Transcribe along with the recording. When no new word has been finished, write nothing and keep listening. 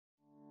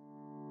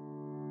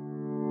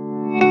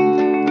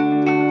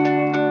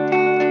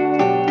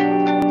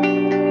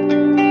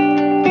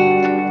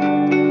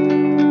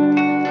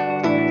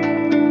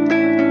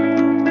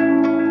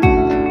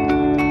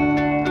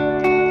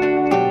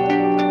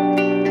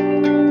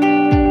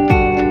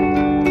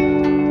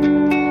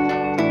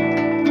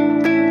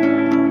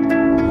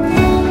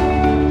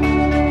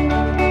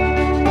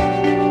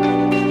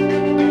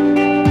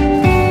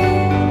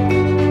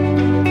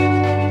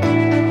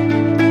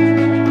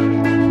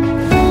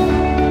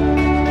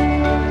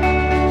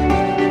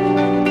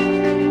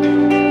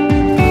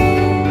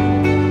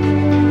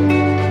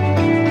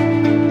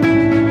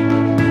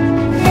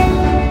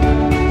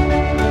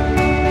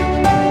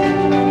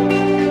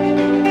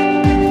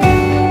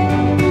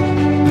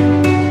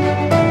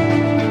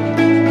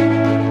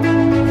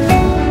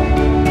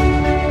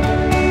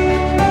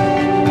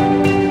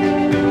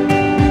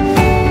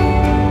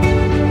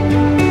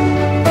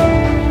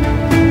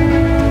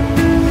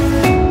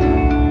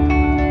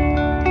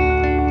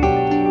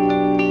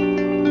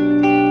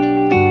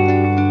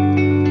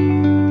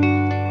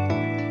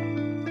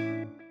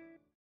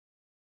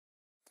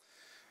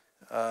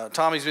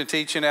Tommy's been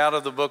teaching out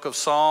of the book of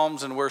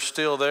Psalms, and we're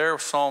still there,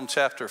 Psalm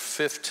chapter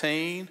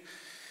 15.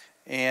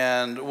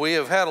 And we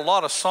have had a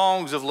lot of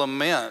songs of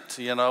lament.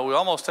 You know, we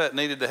almost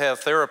needed to have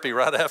therapy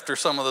right after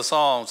some of the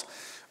Psalms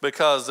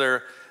because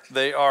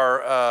they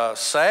are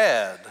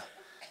sad.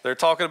 They're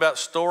talking about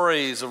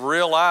stories of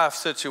real life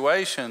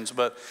situations,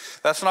 but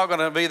that's not going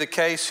to be the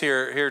case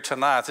here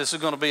tonight. This is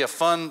going to be a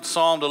fun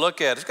psalm to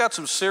look at. It's got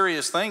some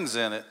serious things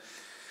in it,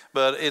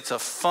 but it's a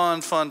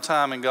fun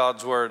time in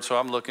God's Word, so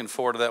I'm looking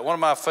forward to that. One of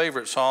my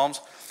favorite psalms.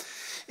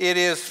 It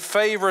is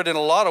favorite in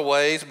a lot of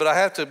ways, but I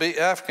have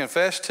to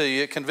confess to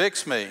you, it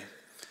convicts me.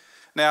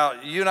 Now,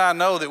 you and I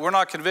know that we're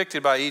not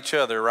convicted by each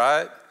other,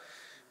 right?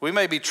 We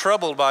may be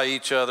troubled by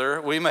each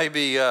other. We may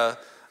be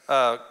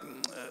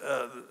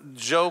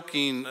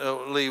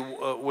jokingly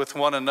with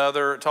one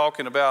another,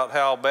 talking about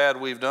how bad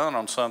we've done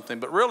on something.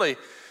 But really,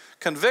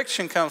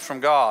 conviction comes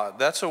from God.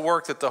 That's a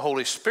work that the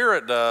Holy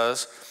Spirit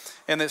does.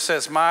 And it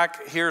says,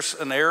 Mike, here's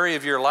an area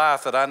of your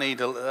life that I need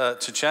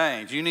to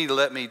change. You need to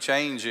let me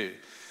change you.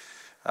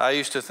 I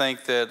used to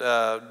think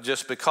that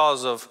just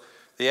because of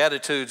the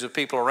attitudes of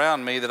people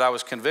around me that I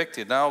was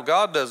convicted. No,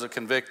 God does the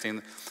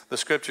convicting. The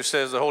scripture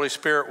says the Holy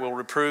Spirit will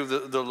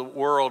reprove the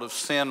world of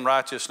sin,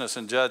 righteousness,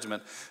 and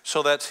judgment.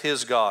 So that's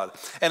His God.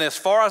 And as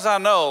far as I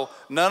know,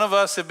 none of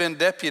us have been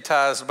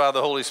deputized by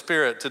the Holy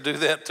Spirit to do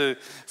that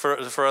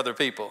for other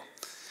people.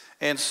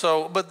 And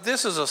so, but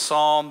this is a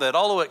psalm that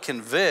although it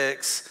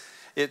convicts,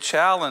 it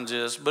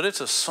challenges, but it's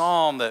a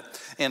psalm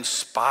that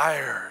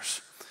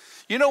inspires.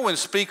 You know, when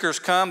speakers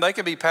come, they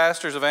can be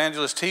pastors,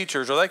 evangelists,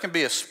 teachers, or they can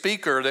be a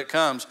speaker that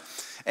comes,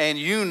 and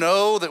you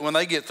know that when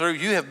they get through,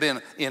 you have been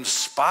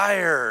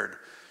inspired.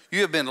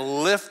 You have been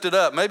lifted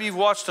up. Maybe you've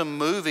watched a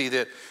movie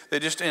that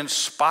just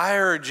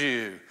inspired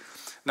you.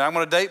 Now, I'm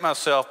going to date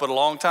myself, but a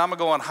long time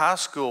ago in high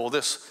school,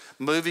 this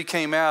movie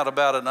came out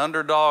about an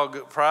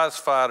underdog prize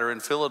fighter in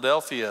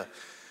Philadelphia,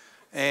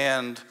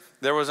 and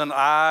there was an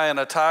eye and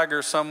a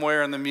tiger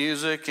somewhere in the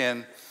music,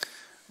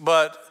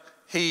 but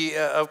he,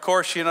 of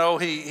course, you know,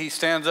 he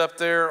stands up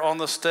there on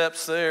the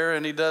steps there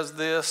and he does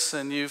this,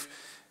 and you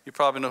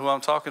probably know who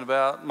I'm talking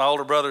about. My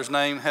older brother's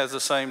name has the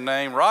same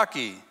name,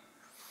 Rocky.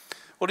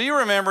 Well, do you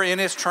remember in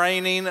his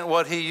training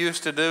what he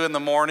used to do in the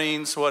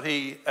mornings, what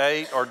he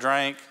ate or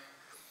drank?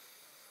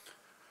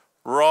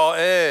 Raw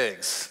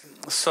eggs.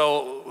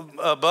 So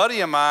a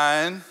buddy of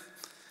mine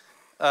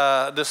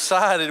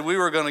decided we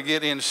were going to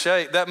get in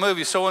shape. That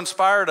movie so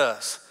inspired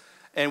us,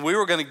 and we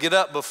were going to get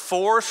up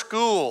before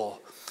school.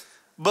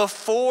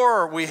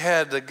 Before we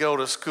had to go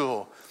to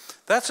school.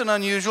 That's an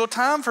unusual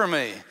time for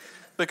me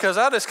because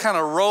I just kind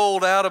of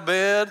rolled out of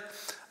bed.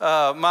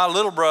 My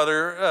little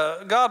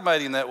brother, God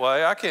made him that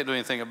way. I can't do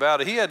anything about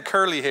it. He had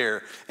curly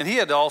hair and he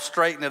had to all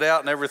straighten it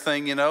out and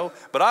everything, you know.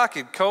 But I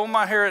could comb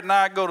my hair at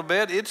night, go to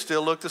bed. It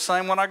still looked the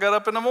same when I got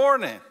up in the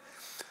morning.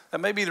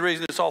 That may be the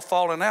reason it's all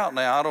falling out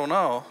now. I don't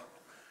know.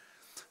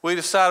 We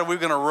decided we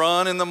were going to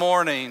run in the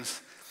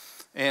mornings.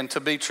 And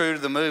to be true to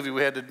the movie,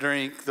 we had to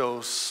drink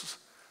those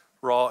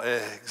raw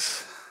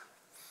eggs.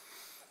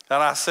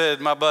 And I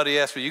said, my buddy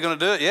asked me, you going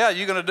to do it? Yeah,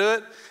 you going to do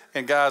it?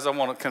 And guys, I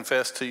want to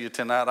confess to you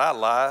tonight, I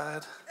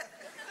lied.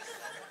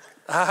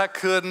 I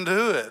couldn't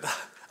do it.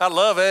 I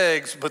love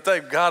eggs, but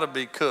they've got to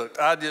be cooked.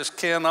 I just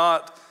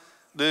cannot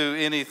do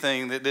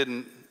anything that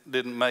didn't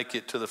make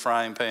it to the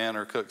frying pan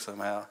or cook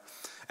somehow.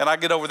 And I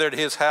get over there to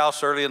his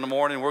house early in the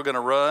morning. We're going to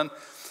run.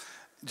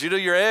 Did you do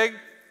your egg?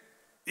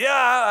 Yeah,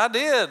 I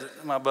did,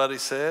 my buddy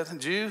said.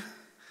 Did you?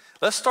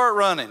 Let's start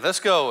running. Let's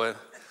go.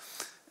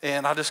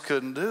 And I just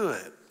couldn't do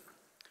it.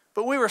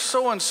 But we were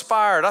so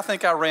inspired. I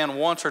think I ran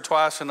once or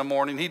twice in the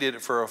morning. He did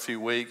it for a few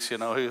weeks, you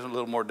know. He was a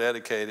little more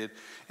dedicated.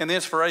 And the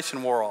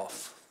inspiration wore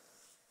off.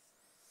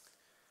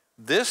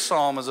 This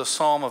psalm is a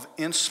psalm of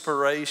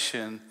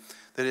inspiration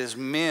that is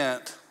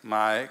meant,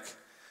 Mike,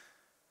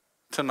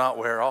 to not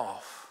wear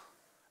off.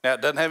 Now,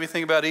 it doesn't have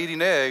anything about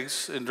eating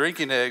eggs and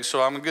drinking eggs,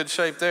 so I'm in good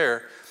shape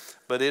there.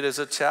 But it is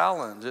a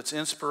challenge. It's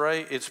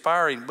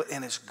inspiring,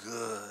 and it's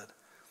good.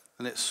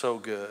 And it's so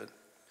good.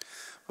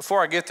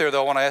 Before I get there,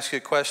 though, I want to ask you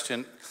a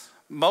question.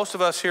 Most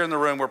of us here in the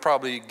room were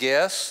probably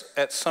guests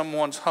at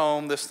someone's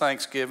home this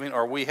Thanksgiving,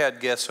 or we had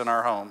guests in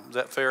our home. Is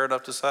that fair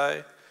enough to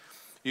say?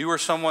 You were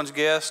someone's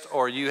guest,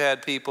 or you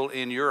had people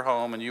in your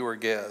home and you were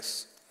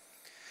guests.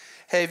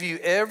 Have you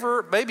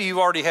ever, maybe you've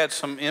already had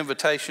some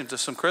invitations to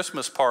some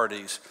Christmas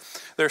parties.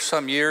 There's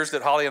some years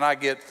that Holly and I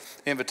get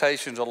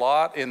invitations a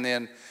lot, and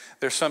then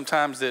there's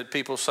sometimes that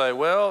people say,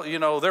 well, you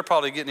know, they're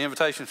probably getting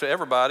invitations to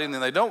everybody, and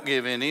then they don't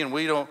give any, and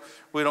we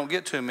don't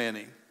get too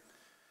many.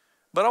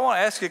 But I want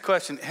to ask you a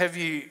question. Have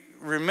you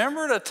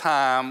remembered a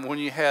time when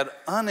you had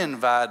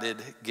uninvited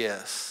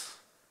guests?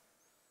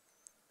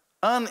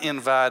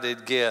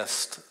 Uninvited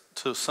guests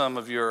to some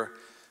of your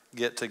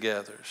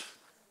get-togethers.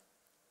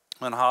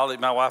 When Holly,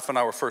 my wife and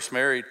I were first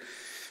married,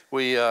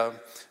 I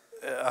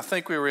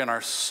think we were in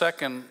our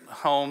second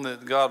home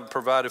that God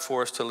provided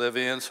for us to live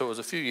in, so it was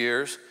a few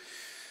years.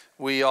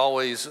 We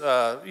always,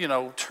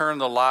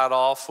 turned the light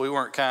off. We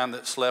weren't kind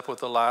that slept with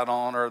the light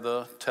on or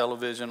the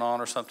television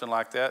on or something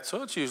like that.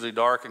 So it's usually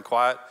dark and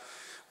quiet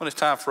when it's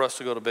time for us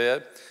to go to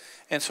bed.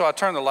 And so I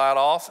turned the light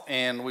off,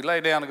 and we lay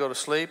down to go to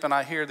sleep, and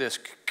I hear this.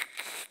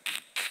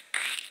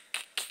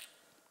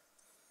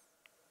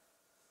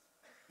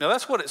 Now,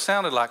 that's what it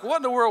sounded like. What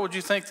in the world would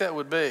you think that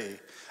would be?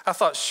 I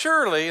thought,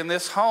 surely in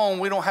this home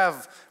we don't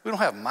have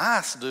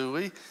mice, do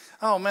we?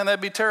 Oh, man, that'd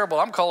be terrible.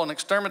 I'm calling an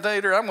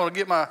exterminator. I'm going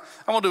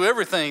to do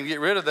everything to get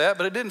rid of that.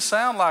 But it didn't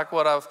sound like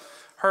what I've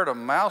heard a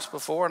mouse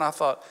before. And I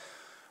thought,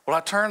 well, I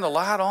turned the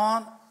light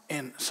on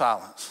in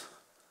silence.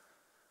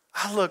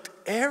 I looked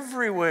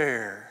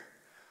everywhere.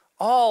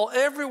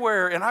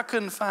 Everywhere, and I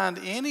couldn't find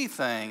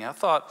anything. I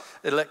thought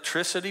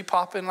electricity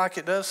popping like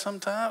it does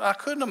sometimes. I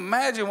couldn't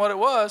imagine what it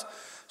was,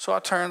 so I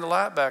turned the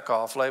light back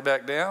off, lay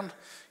back down,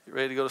 get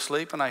ready to go to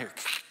sleep, and I hear,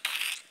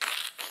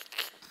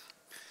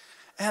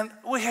 and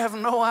we have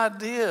no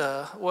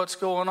idea what's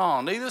going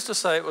on. Needless to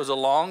say, it was a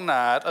long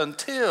night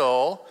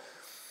until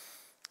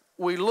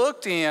we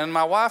looked in.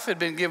 My wife had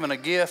been given a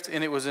gift,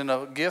 and it was in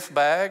a gift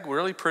bag,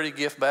 really pretty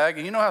gift bag,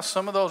 and you know how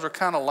some of those are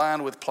kind of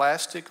lined with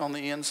plastic on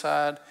the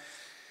inside?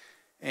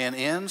 And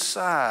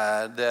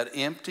inside that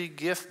empty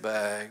gift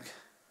bag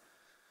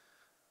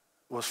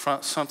was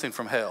something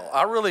from hell.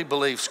 I really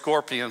believe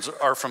scorpions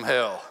are from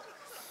hell.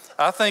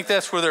 I think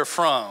that's where they're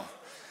from.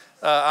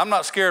 I'm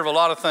not scared of a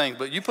lot of things,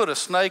 but you put a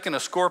snake and a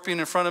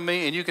scorpion in front of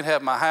me, and you can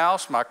have my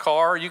house, my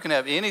car, you can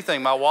have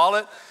anything, my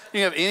wallet,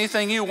 you can have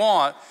anything you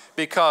want,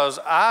 because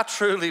I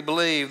truly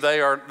believe they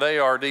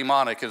are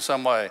demonic in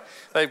some way.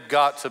 They've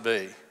got to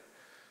be.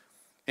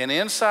 And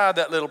inside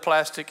that little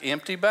plastic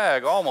empty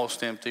bag,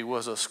 almost empty,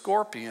 was a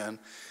scorpion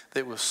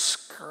that was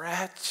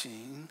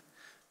scratching,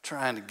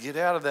 trying to get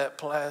out of that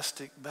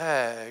plastic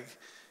bag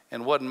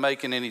and wasn't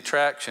making any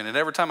traction. And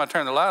every time I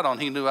turned the light on,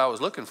 he knew I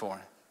was looking for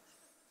him.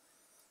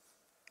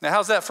 Now,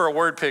 how's that for a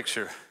word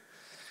picture?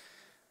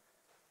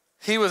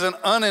 He was an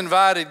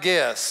uninvited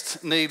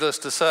guest, needless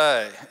to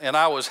say, and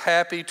I was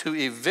happy to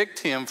evict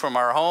him from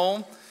our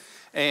home,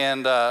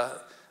 and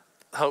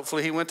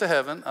hopefully he went to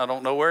heaven. I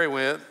don't know where he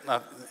went.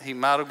 He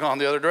might have gone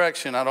the other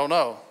direction. I don't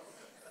know.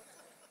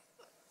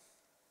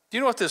 Do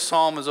you know what this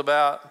psalm is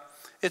about?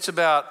 It's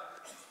about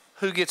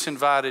who gets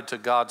invited to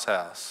God's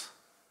house.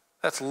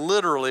 That's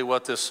literally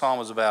what this psalm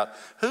is about.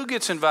 Who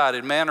gets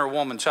invited, man or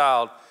woman,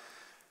 child?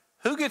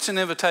 Who gets an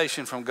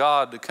invitation from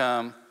God to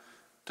come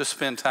to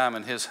spend time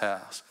in his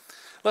house?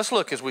 Let's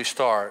look as we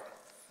start.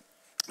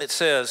 It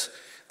says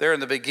there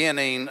in the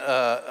beginning,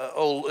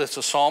 it's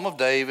a psalm of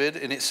David,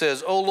 and it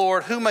says, O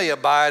Lord, who may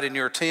abide in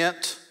your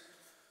tent?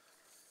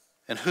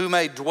 And who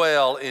may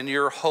dwell in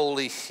your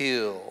holy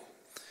hill?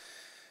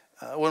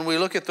 When we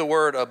look at the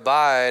word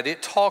abide,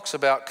 it talks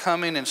about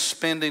coming and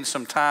spending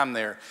some time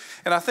there.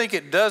 And I think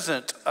it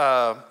doesn't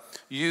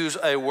use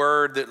a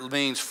word that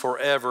means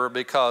forever,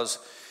 because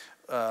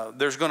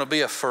there's going to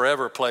be a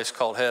forever place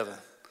called heaven.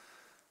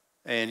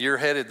 And you're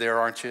headed there,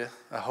 aren't you?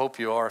 I hope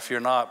you are. If you're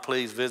not,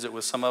 please visit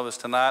with some of us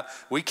tonight.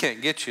 We can't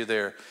get you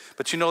there.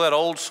 But you know that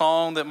old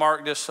song that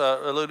Mark just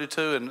alluded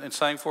to and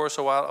sang for us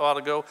a while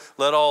ago,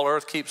 Let All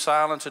Earth Keep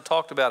Silence? It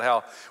talked about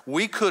how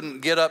we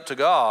couldn't get up to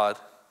God,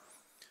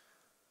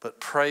 but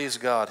praise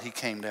God, he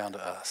came down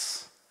to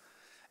us.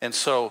 And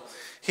so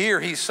here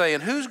he's saying,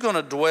 who's going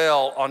to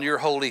dwell on your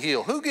holy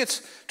hill? Who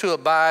gets to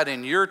abide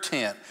in your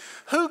tent?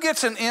 Who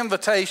gets an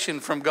invitation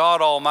from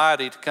God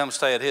Almighty to come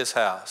stay at his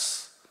house?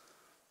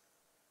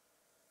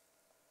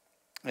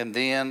 And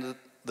then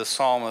the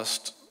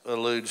psalmist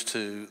alludes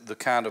to the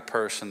kind of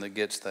person that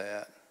gets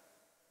that.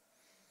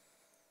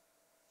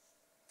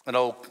 An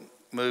old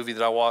movie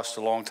that I watched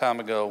a long time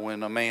ago,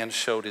 when a man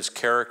showed his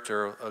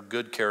character, a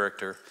good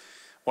character,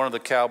 one of the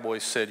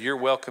cowboys said, you're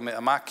welcome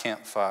at my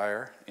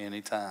campfire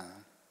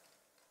anytime.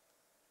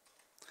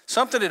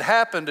 Something had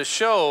happened to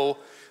show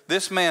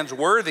this man's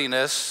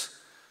worthiness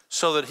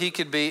so that he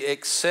could be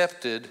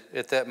accepted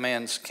at that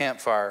man's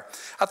campfire.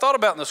 I thought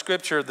about in the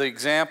scripture the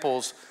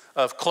examples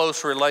of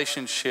close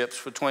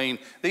relationships between,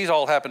 these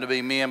all happen to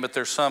be men, but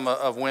there's some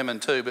of women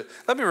too. But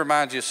let me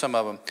remind you of some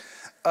of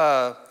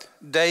them.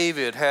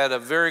 David had a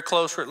very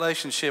close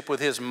relationship with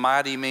his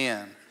mighty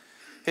men.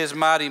 His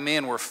mighty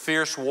men were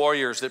fierce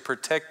warriors that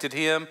protected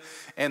him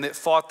and that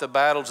fought the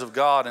battles of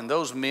God, and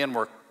those men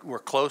were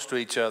close to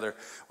each other.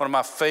 One of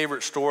my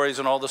favorite stories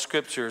in all the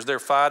scriptures, they're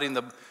fighting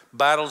the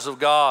battles of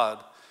God.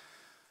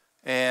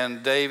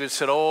 And David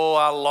said, oh,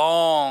 I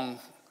long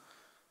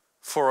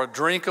for a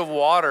drink of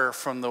water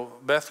from the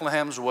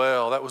Bethlehem's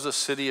well. That was the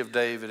city of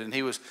David. And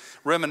he was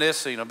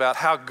reminiscing about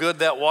how good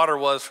that water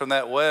was from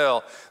that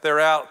well. They're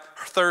out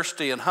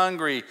thirsty and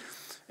hungry,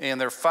 and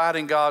they're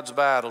fighting God's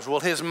battles. Well,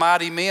 his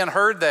mighty men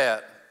heard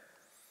that,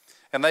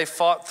 and they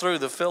fought through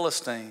the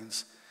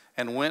Philistines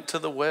and went to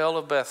the well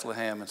of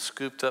Bethlehem and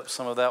scooped up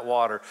some of that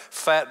water,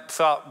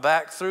 fought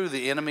back through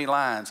the enemy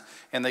lines,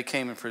 and they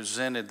came and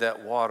presented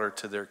that water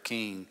to their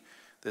king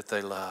that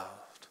they loved.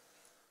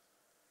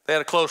 They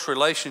had a close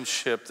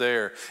relationship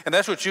there. And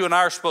that's what you and I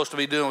are supposed to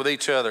be doing with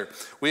each other.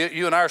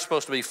 You and I are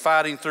supposed to be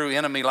fighting through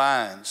enemy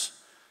lines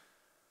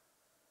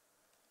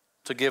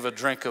to give a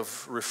drink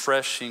of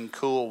refreshing,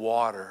 cool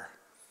water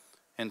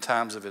in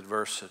times of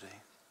adversity.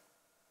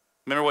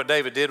 Remember what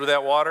David did with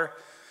that water?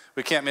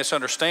 We can't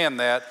misunderstand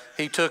that.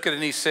 He took it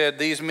and he said,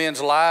 these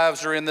men's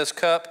lives are in this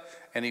cup,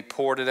 and he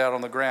poured it out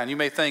on the ground. You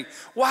may think,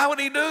 why would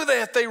he do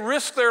that? They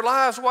risked their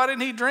lives. Why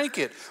didn't he drink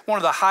it? One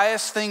of the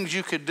highest things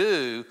you could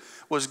do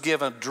was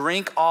give a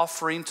drink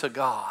offering to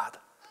God.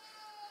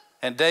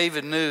 And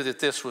David knew that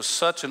this was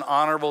such an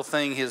honorable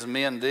thing his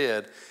men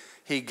did.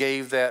 He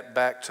gave that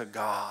back to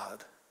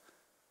God.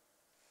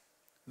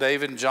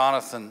 David and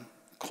Jonathan,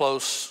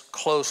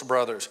 close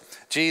brothers.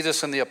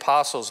 Jesus and the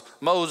apostles.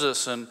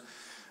 Moses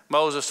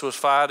was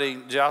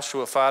fighting,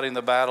 Joshua fighting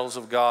the battles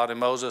of God, and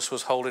Moses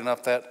was holding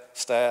up that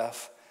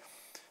staff.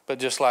 But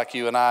just like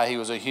you and I, he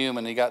was a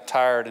human. He got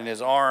tired and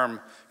his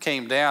arm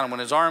came down. And when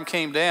his arm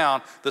came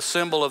down, the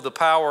symbol of the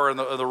power and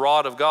the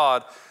rod of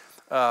God,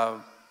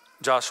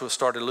 Joshua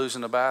started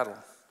losing the battle.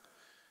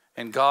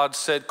 And God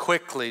said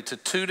quickly to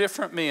two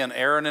different men,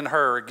 Aaron and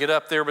Hur, get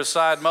up there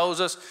beside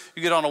Moses.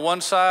 You get on the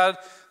one side,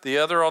 the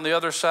other on the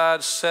other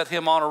side, set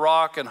him on a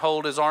rock and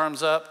hold his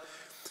arms up.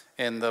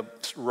 And the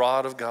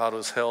rod of God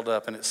was held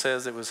up. And it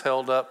says it was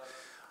held up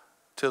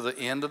till the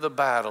end of the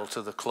battle,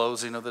 to the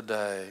closing of the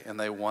day. And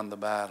they won the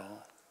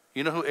battle.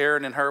 You know who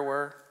Aaron and Hur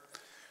were?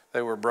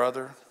 They were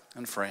brother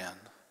and friend.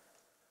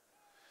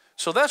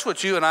 So that's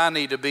what you and I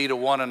need to be to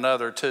one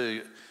another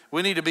too.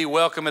 We need to be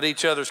welcome at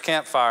each other's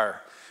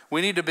campfire.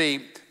 We need to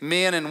be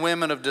men and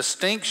women of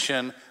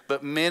distinction,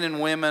 but men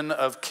and women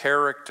of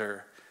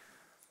character.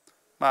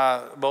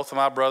 Both of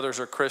my brothers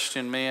are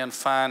Christian men,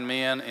 fine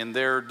men in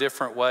their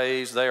different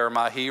ways. They are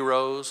my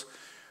heroes.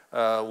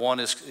 One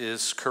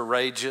is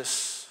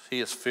courageous. He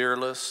is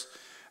fearless.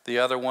 The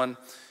other one,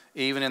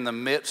 even in the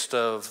midst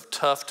of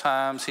tough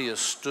times, he has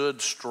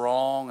stood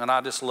strong. And I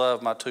just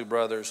love my two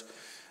brothers.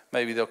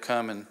 Maybe they'll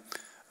come and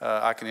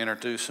I can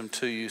introduce them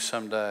to you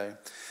someday.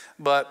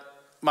 But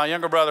my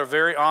younger brother,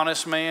 very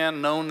honest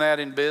man, known that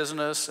in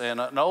business. And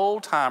an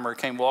old timer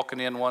came walking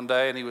in one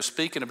day and he was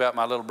speaking about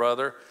my little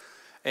brother.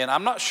 And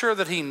I'm not sure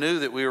that he knew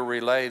that we were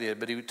related,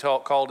 but he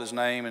called his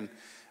name and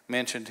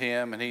mentioned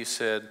him. And he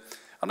said,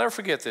 I'll never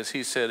forget this.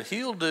 He said,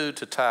 he'll do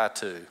to tie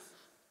to.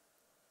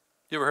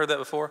 You ever heard that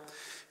before?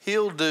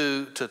 He'll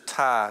do to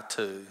tie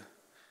to.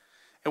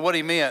 And what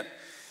he meant,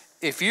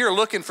 if you're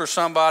looking for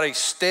somebody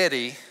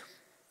steady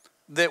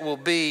that will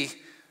be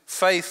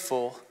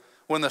faithful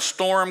when the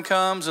storm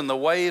comes and the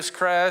waves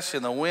crash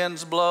and the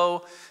winds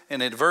blow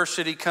and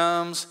adversity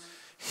comes,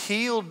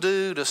 he'll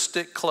do to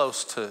stick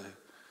close to.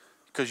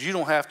 Because you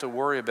don't have to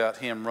worry about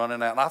him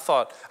running out.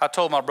 And I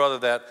told my brother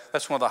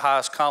that's one of the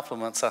highest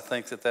compliments I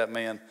think that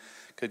man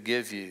could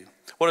give you.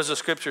 What does the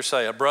scripture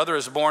say? A brother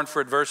is born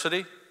for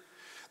adversity.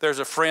 There's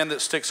a friend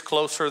that sticks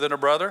closer than a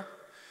brother.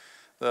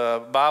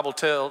 The Bible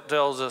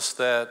tells us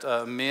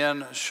that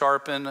men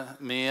sharpen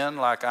men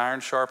like iron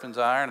sharpens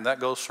iron, and that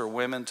goes for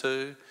women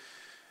too.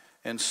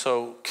 And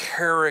so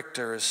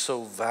character is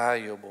so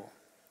valuable.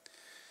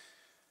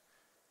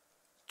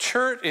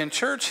 In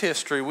church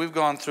history, we've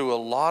gone through a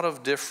lot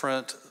of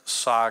different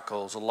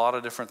cycles, a lot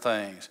of different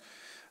things.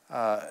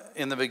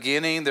 In the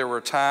beginning, there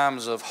were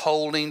times of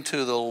holding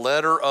to the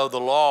letter of the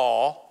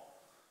law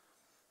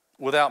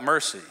without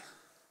mercy.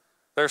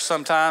 There's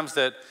some times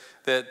that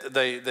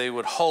they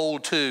would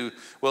hold to,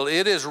 well,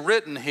 it is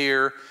written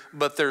here,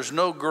 but there's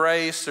no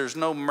grace, there's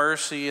no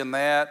mercy in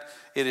that.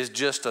 It is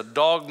just a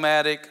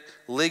dogmatic,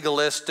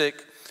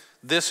 legalistic,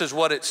 this is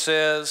what it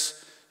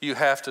says, you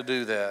have to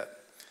do that.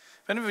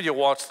 If any of you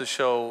watch the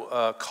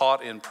show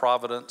Caught in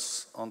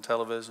Providence on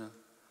television?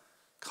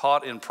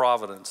 Caught in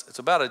Providence. It's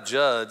about a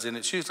judge, and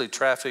it's usually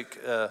traffic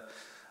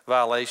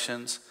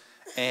violations.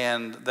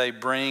 And they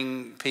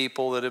bring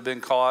people that have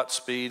been caught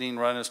speeding,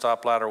 running a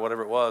stoplight or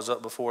whatever it was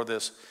up before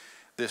this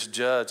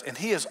judge. And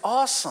he is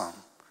awesome.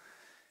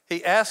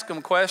 He asks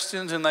them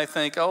questions and they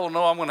think, oh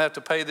no, I'm going to have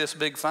to pay this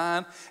big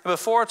fine. And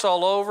before it's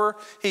all over,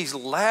 he's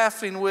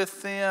laughing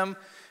with them.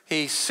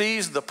 He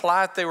sees the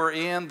plight they were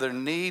in, their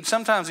need.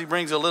 Sometimes he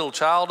brings a little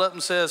child up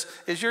and says,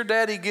 is your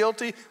daddy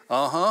guilty?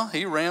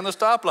 He ran the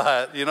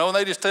stoplight. And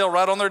they just tell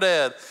right on their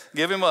dad.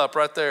 Give him up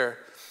right there.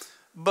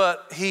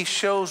 But he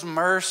shows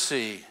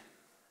mercy.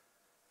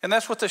 And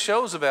that's what the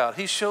show's about.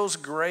 He shows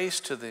grace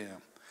to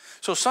them.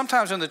 So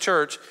sometimes in the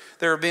church,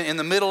 there have been, in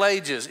the Middle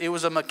Ages, it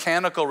was a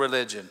mechanical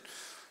religion.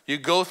 You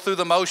go through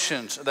the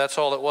motions, that's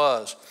all it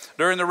was.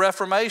 During the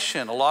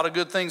Reformation, a lot of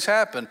good things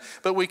happened,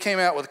 but we came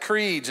out with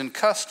creeds and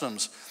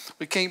customs.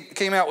 We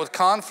came out with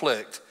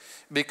conflict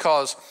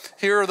because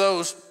here are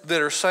those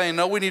that are saying,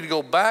 no, we need to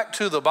go back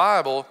to the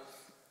Bible,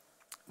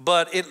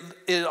 but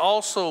it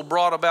also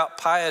brought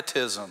about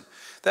pietism.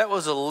 That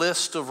was a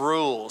list of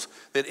rules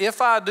that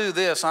if I do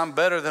this, I'm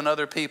better than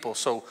other people.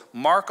 So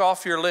mark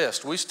off your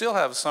list. We still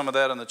have some of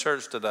that in the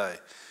church today.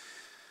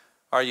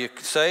 Are you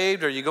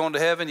saved? Are you going to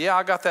heaven? Yeah,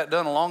 I got that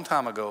done a long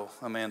time ago,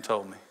 a man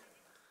told me.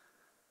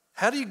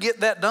 How do you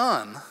get that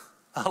done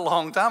a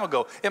long time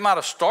ago? It might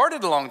have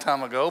started a long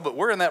time ago, but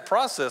we're in that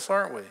process,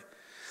 aren't we?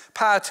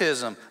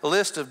 Pietism, a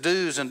list of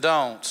do's and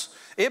don'ts.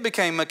 It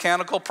became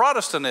mechanical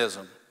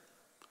Protestantism.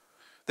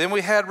 Then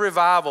we had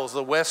revivals,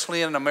 the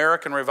Wesleyan and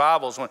American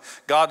revivals, when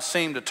God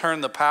seemed to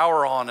turn the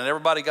power on and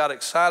everybody got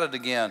excited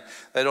again.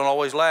 They don't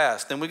always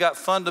last. Then we got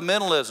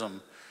fundamentalism,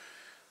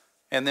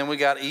 and then we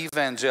got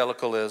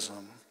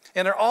evangelicalism.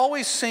 And there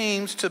always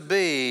seems to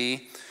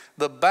be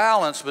the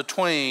balance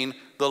between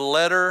the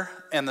letter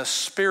and the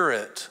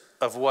spirit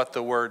of what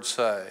the words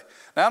say.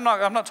 Now,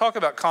 I'm not talking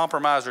about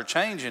compromise or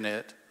changing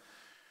it,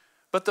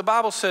 but the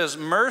Bible says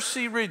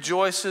mercy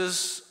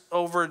rejoices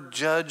over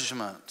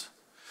judgment.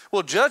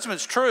 Well,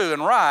 judgment's true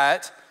and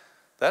right.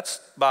 That's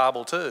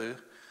Bible too.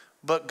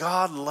 But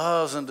God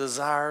loves and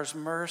desires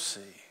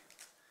mercy.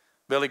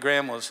 Billy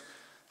Graham was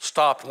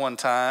stopped one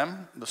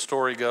time, the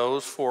story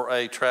goes, for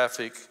a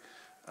traffic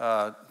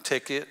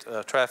ticket,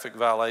 a traffic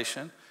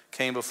violation.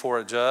 Came before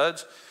a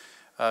judge.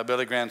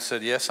 Billy Graham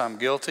said, yes, I'm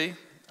guilty.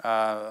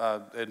 I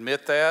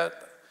admit that.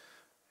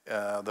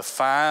 The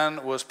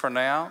fine was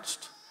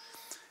pronounced.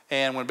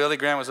 And when Billy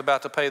Graham was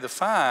about to pay the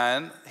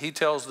fine, he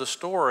tells the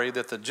story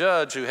that the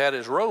judge, who had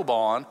his robe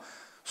on,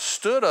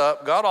 stood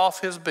up, got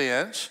off his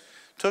bench,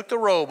 took the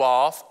robe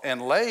off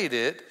and laid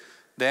it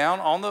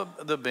down on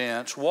the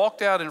bench,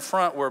 walked out in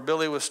front where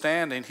Billy was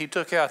standing. He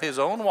took out his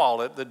own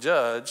wallet, the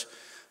judge,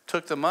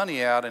 took the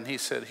money out, and he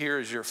said, here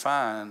is your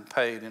fine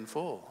paid in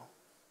full.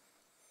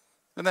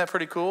 Isn't that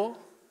pretty cool?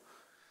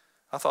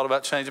 I thought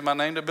about changing my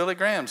name to Billy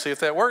Graham, see if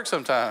that works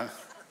sometime.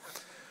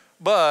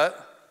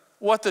 But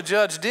what the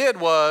judge did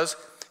was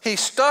he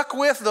stuck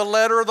with the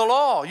letter of the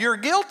law. You're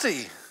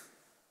guilty.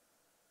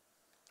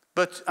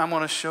 But I'm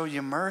going to show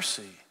you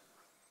mercy,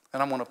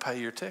 and I'm going to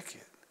pay your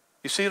ticket.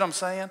 You see what I'm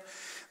saying?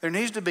 There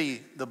needs to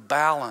be the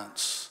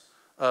balance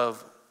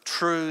of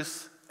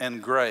truth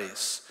and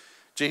grace.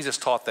 Jesus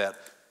taught that,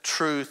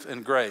 truth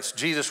and grace.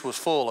 Jesus was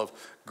full of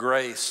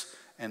grace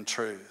and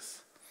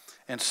truth.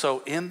 And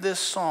so in this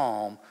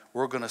psalm,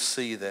 we're going to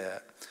see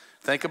that.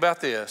 Think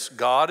about this.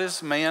 God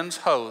is man's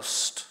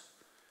host,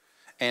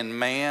 and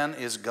man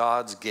is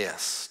God's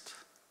guest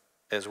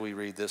as we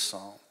read this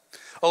psalm.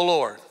 Oh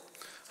Lord,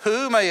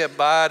 who may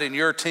abide in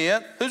your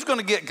tent? Who's going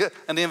to get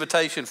an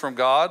invitation from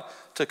God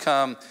to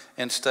come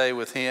and stay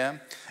with him?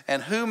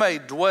 And who may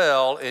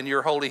dwell in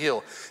your holy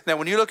hill? Now,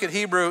 when you look at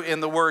Hebrew in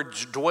the word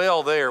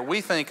dwell there,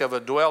 we think of a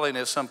dwelling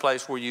as some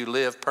place where you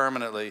live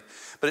permanently,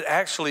 but it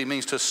actually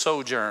means to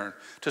sojourn.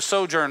 To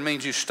sojourn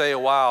means you stay a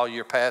while,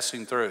 you're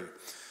passing through.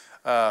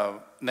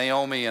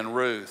 Naomi and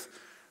Ruth,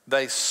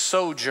 they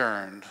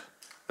sojourned.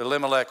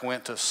 Elimelech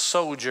went to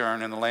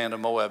sojourn in the land of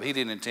Moab. He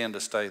didn't intend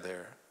to stay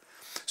there.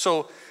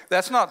 So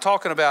that's not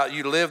talking about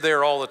you live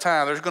there all the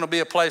time. There's going to be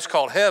a place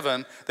called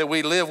heaven that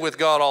we live with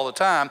God all the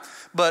time.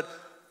 But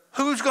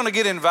who's going to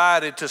get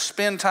invited to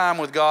spend time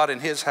with God in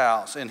his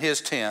house, in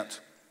his tent,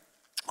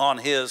 on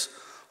his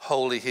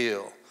holy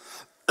hill?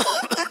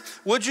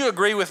 Would you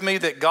agree with me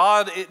that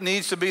God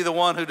needs to be the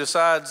one who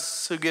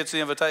decides who gets the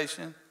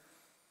invitation?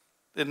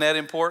 Isn't that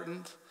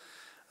important?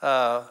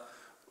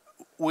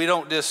 We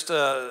don't just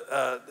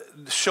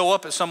show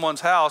up at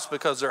someone's house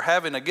because they're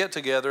having a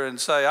get-together and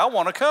say, I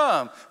want to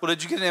come. Well,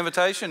 did you get an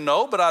invitation?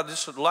 No, but I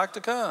just would like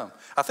to come.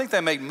 I think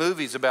they make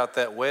movies about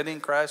that,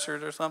 Wedding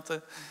Crashers or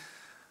something.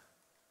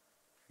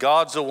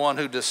 God's the one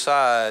who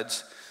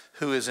decides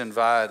who is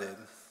invited.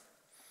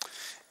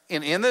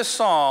 In this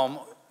psalm,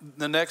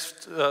 the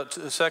next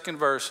second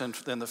verse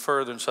and the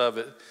furtherance of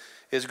it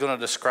is going to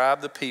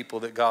describe the people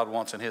that God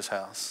wants in his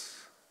house.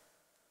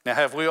 Now,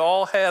 have we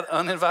all had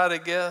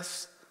uninvited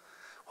guests?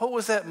 What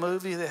was that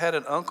movie that had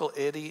an Uncle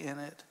Eddie in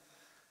it?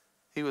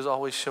 He was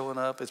always showing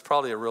up. It's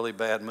probably a really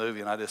bad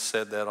movie, and I just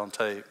said that on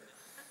tape.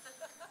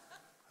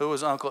 Who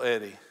was Uncle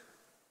Eddie?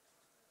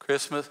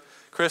 Christmas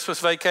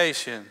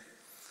Vacation.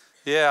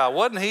 Yeah,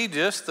 wasn't he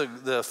just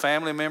the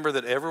family member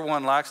that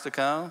everyone likes to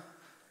come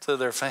to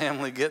their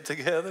family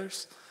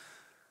get-togethers?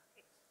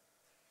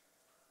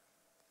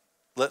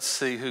 Let's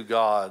see who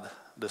God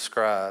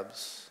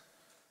describes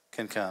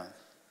can come.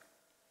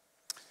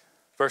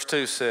 Verse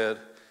 2 said,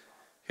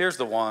 here's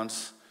the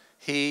ones,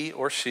 he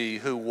or she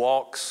who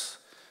walks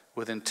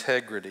with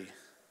integrity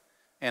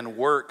and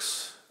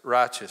works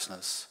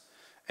righteousness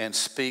and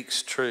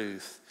speaks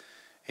truth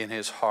in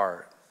his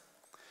heart.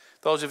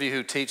 Those of you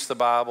who teach the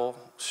Bible,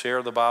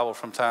 share the Bible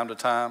from time to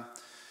time,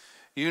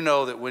 you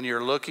know that when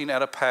you're looking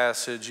at a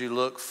passage, you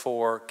look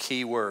for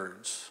key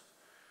words.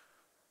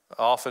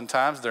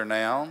 Oftentimes they're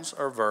nouns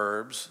or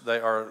verbs. They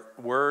are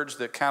words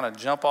that kind of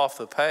jump off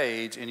the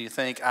page and you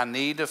think, I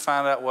need to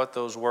find out what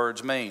those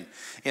words mean.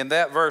 In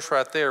that verse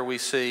right there, we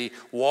see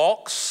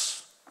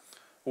walks,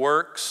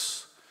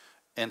 works,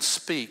 and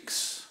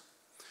speaks.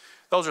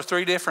 Those are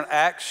three different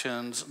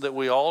actions that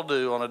we all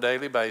do on a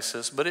daily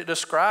basis, but it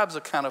describes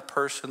the kind of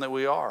person that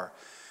we are.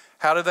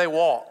 How do they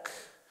walk?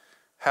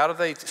 How do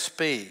they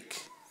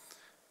speak?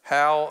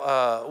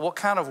 What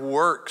kind of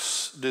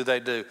works do they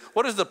do?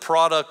 What is the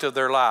product of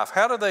their life?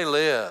 How do they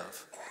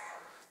live?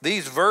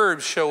 These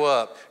verbs show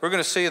up. We're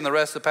going to see in the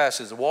rest of the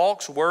passage.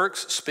 Walks,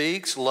 works,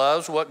 speaks,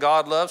 loves what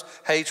God loves,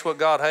 hates what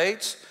God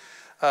hates.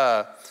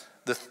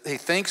 He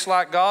thinks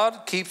like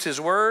God, keeps his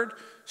word.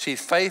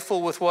 She's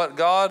faithful with what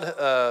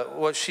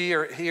he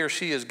or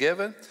she is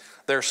given.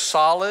 They're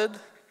solid.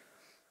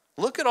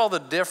 Look at all the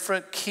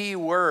different key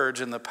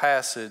words in the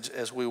passage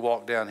as we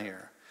walk down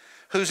here.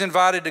 Who's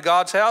invited to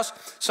God's house?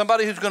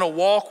 Somebody who's going to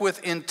walk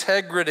with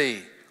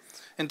integrity.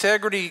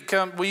 Integrity,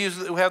 we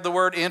have the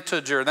word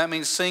integer. That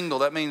means single.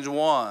 That means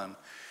one.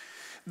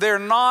 They're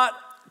not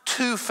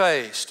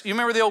two-faced. You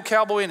remember the old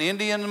cowboy and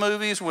Indian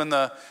movies when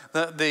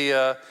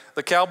the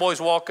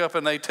cowboys walk up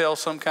and they tell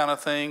some kind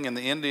of thing and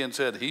the Indian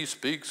said, he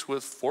speaks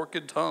with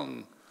forked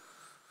tongue.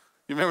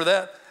 You remember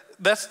that?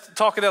 That's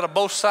talking out of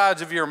both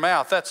sides of your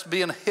mouth. That's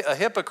being a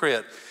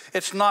hypocrite.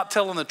 It's not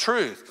telling the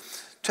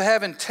truth. To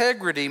have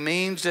integrity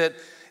means that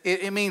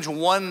it means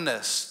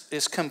oneness.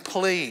 It's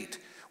complete.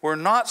 We're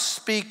not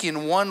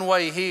speaking one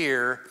way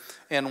here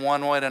and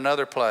one way in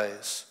another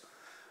place.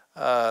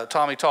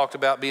 Tommy talked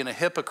about being a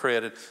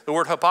hypocrite. The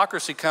word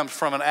hypocrisy comes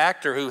from an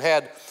actor who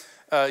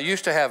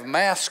used to have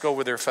masks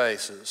over their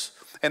faces.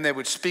 And they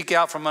would speak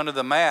out from under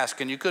the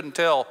mask, and you couldn't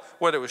tell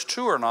whether it was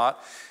true or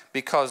not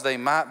because they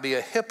might be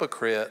a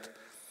hypocrite.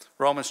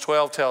 Romans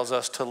 12 tells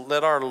us to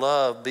let our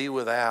love be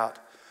without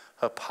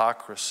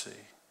hypocrisy.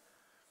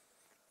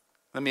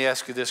 Let me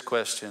ask you this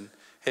question.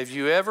 Have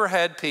you ever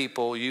had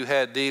people you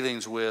had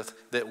dealings with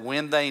that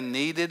when they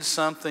needed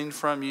something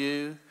from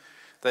you,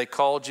 they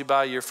called you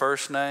by your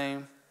first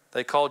name,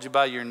 they called you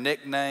by your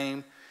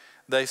nickname,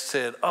 they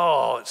said,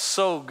 oh, it's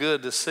so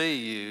good to see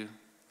you.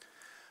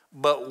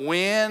 But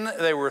when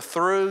they were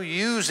through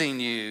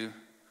using you,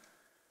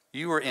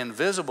 you were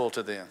invisible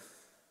to them.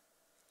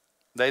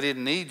 They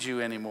didn't need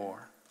you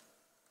anymore.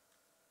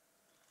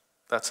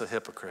 That's a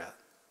hypocrite.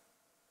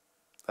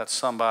 That's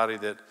somebody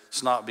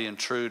that's not being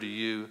true to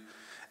you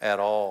at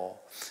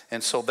all.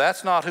 And so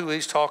that's not who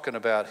he's talking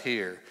about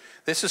here.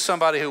 This is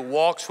somebody who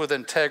walks with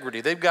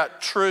integrity. They've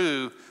got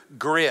true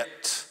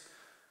grit.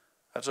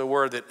 That's a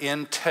word, that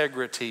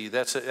integrity.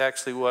 That's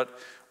actually what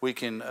we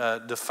can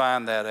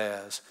define that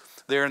as.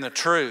 They're in the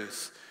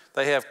truth.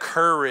 They have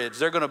courage.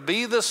 They're going to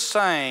be the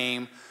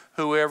same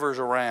whoever's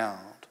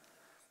around.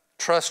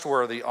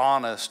 Trustworthy,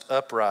 honest,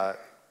 upright.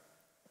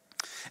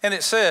 And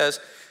it says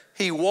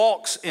he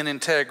walks in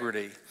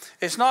integrity.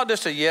 It's not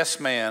just a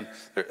yes man.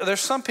 There's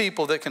some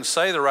people that can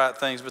say the right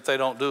things, but they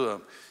don't do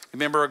them. You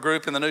remember a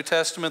group in the New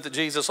Testament that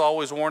Jesus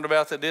always warned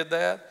about that did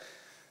that?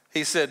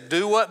 He said,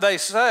 do what they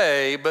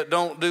say, but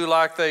don't do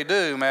like they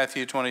do,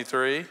 Matthew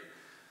 23.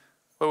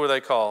 What were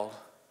they called?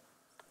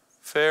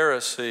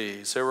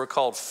 Pharisees. They were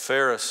called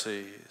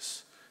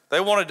Pharisees. They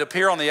wanted to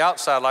appear on the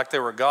outside like they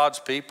were God's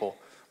people.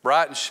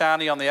 Bright and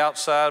shiny on the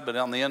outside, but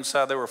on the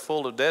inside they were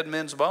full of dead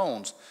men's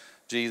bones,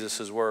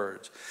 Jesus'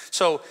 words.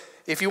 So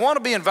if you want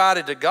to be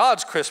invited to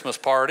God's Christmas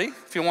party,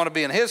 if you want to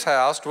be in his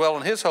house, dwell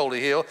in his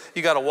holy hill,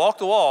 you got to walk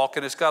the walk,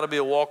 and it's got to be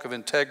a walk of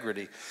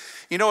integrity.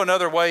 You know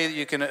another way that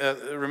you can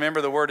remember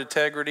the word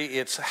integrity?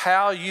 It's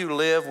how you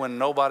live when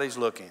nobody's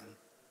looking.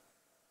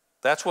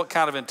 That's what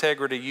kind of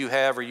integrity you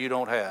have or you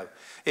don't have.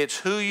 It's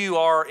who you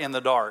are in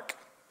the dark.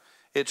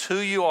 It's who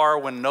you are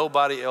when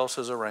nobody else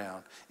is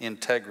around.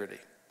 Integrity.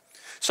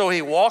 So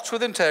he walks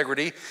with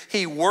integrity.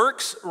 He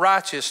works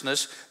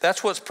righteousness.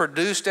 That's what's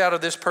produced out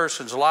of this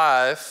person's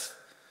life.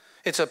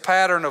 It's a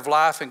pattern of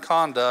life and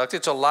conduct.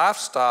 It's a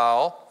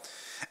lifestyle.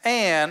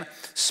 And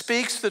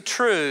speaks the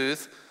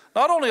truth,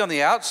 not only on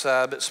the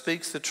outside, but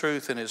speaks the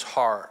truth in his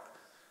heart.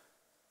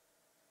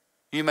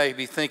 You may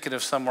be thinking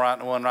of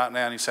someone right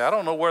now and you say, I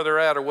don't know where they're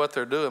at or what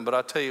they're doing, but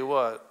I tell you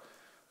what,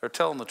 they're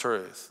telling the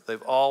truth.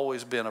 They've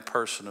always been a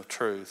person of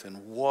truth.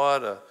 And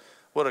what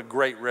a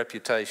great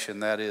reputation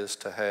that is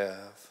to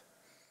have.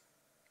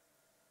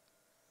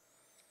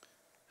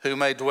 Who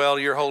may dwell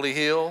your holy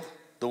hill?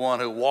 The one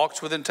who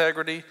walks with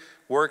integrity,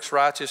 works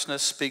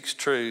righteousness, speaks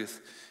truth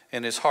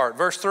in his heart.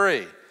 Verse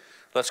 3,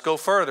 let's go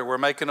further. We're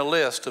making a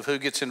list of who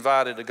gets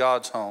invited to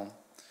God's home.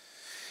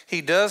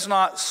 He does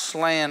not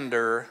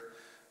slander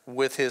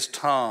with his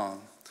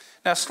tongue.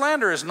 Now,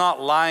 slander is not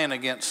lying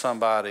against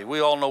somebody. We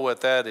all know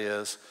what that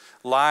is.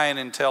 Lying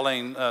and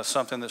telling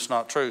something that's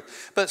not true.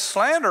 But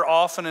slander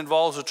often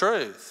involves the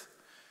truth.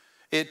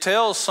 It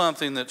tells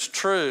something that's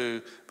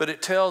true, but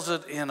it tells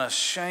it in a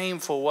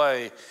shameful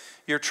way.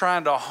 You're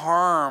trying to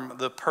harm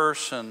the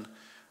person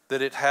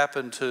that it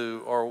happened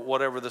to or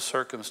whatever the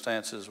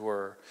circumstances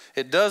were.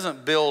 It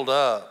doesn't build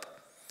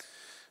up.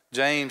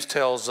 James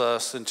tells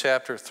us in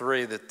chapter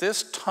 3 that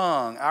this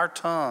tongue, our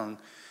tongue,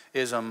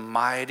 is a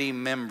mighty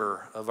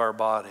member of our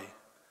body.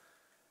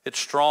 It's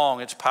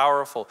strong, it's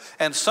powerful.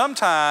 And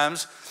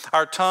sometimes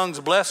our tongues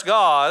bless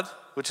God,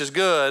 which is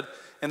good,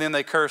 and then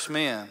they curse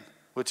men,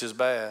 which is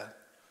bad.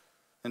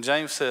 And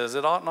James says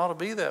it ought not to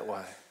be that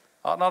way.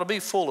 It ought not to be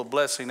full of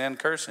blessing and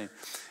cursing.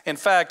 In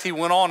fact, he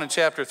went on in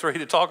chapter 3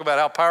 to talk about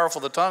how powerful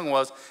the tongue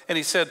was, and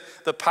he said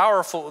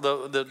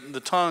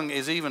the tongue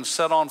is even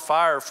set on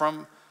fire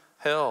from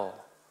hell.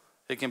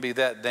 It can be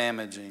that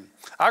damaging.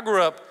 I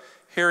grew up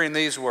hearing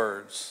these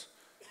words,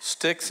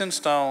 sticks and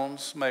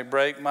stones may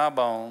break my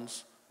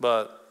bones,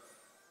 but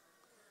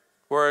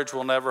words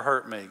will never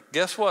hurt me.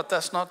 Guess what?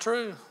 That's not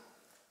true,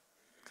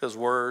 because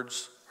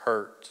words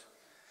hurt.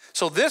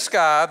 So this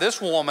guy, this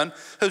woman,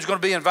 who's going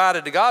to be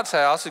invited to God's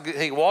house,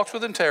 he walks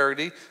with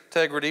integrity,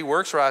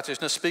 works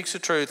righteousness, speaks the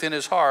truth in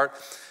his heart.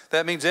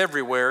 That means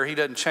everywhere. He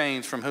doesn't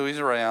change from who he's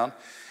around.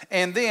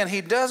 And then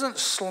he doesn't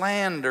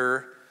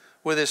slander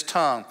with his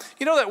tongue.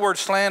 You know that word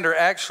slander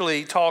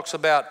actually talks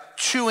about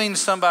chewing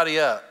somebody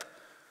up.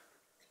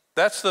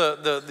 That's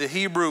the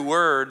Hebrew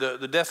word,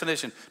 the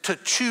definition, to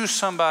chew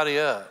somebody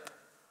up.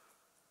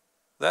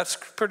 That's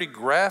pretty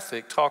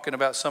graphic, talking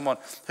about someone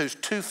who's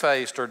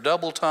two-faced or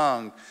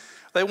double-tongued.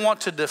 They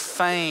want to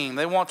defame.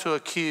 They want to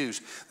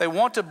accuse. They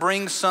want to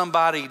bring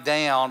somebody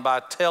down by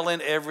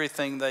telling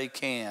everything they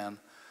can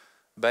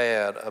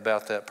bad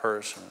about that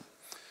person.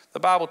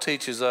 The Bible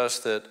teaches us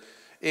that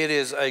it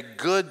is a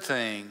good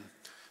thing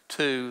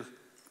to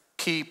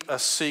keep a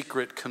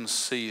secret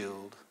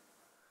concealed.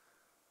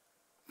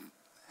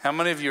 How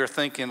many of you are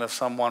thinking of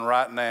someone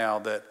right now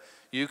that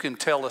you can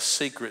tell a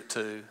secret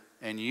to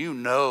and you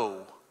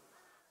know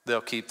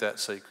they'll keep that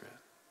secret?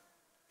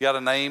 You got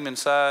a name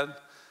inside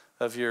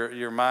of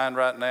your mind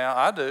right now?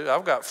 I do.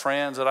 I've got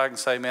friends that I can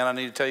say, man, I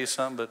need to tell you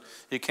something, but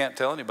you can't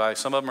tell anybody.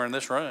 Some of them are in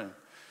this room.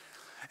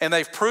 And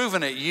they've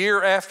proven it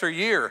year after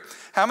year.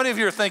 How many of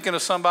you are thinking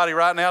of somebody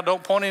right now?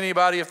 Don't point at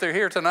anybody if they're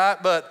here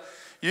tonight, but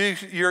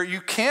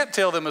you can't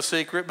tell them a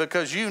secret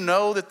because you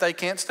know that they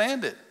can't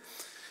stand it.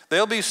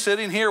 They'll be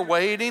sitting here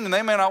waiting, and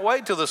they may not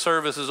wait till the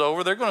service is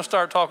over. They're going to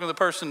start talking to the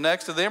person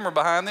next to them or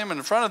behind them and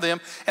in front of them,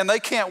 and they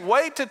can't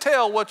wait to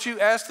tell what you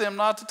asked them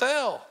not to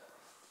tell.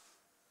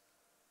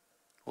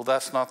 Well,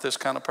 that's not this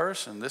kind of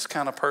person. This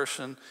kind of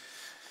person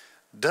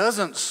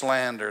doesn't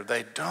slander.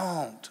 They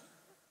don't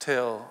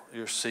tell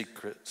your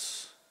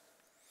secrets.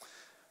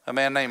 A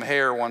man named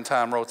Hare one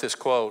time wrote this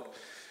quote: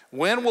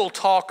 "When will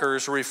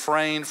talkers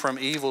refrain from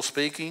evil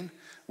speaking?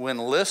 When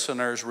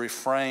listeners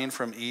refrain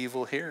from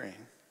evil hearing."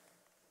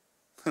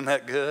 Isn't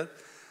that good?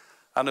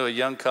 I knew a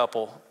young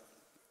couple,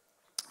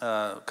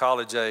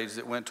 college age,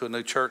 that went to a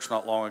new church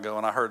not long ago,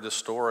 and I heard this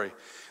story.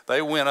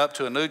 They went up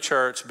to a new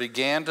church,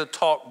 began to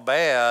talk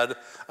bad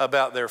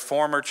about their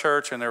former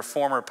church and their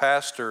former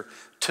pastor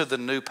to the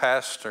new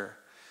pastor.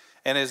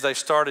 And as they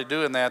started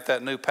doing that,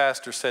 that new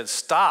pastor said,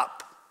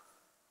 "Stop.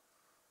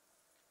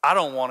 I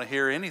don't want to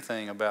hear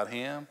anything about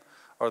him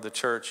or the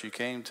church you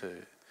came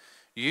to.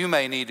 You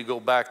may need to go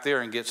back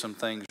there and get some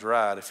things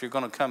right. If you're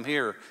going to come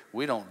here,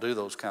 we don't do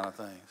those kind of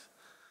things."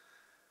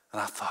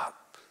 And I thought,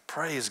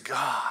 praise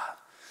God.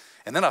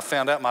 And then I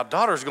found out my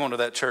daughter's going to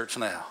that church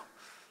now.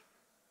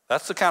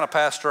 That's the kind of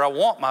pastor I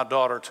want my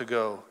daughter to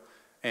go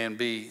and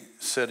be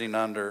sitting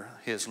under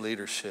his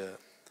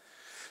leadership.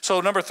 So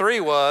number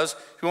 3 was,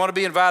 if you want to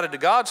be invited to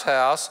God's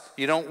house,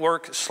 you don't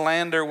work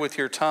slander with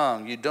your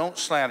tongue. You don't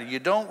slander. You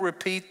don't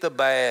repeat the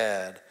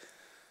bad.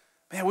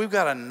 Man, we've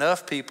got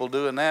enough people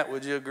doing that,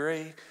 would you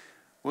agree?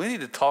 We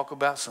need to talk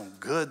about some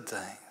good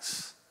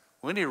things.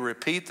 We need to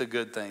repeat the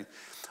good things.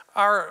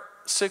 Our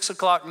 6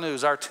 o'clock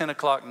news, our 10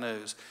 o'clock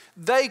news,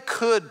 they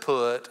could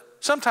put,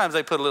 sometimes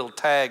they put a little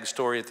tag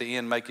story at the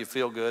end, make you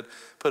feel good,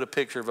 put a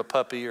picture of a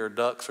puppy or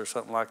ducks or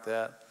something like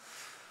that.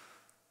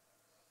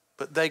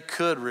 But they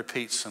could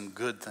repeat some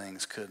good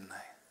things, couldn't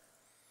they?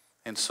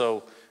 And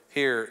so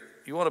here,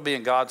 you want to be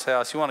in God's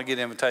house, you want to get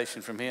an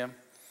invitation from him,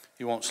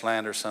 you won't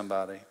slander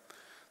somebody.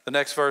 The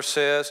next verse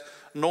says,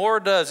 "Nor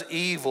does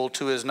evil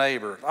to his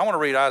neighbor." I want to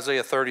read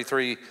Isaiah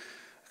 33,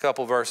 a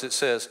couple verses. It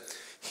says,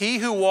 "He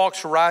who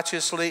walks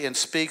righteously and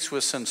speaks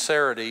with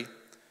sincerity,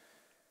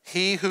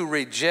 he who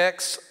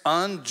rejects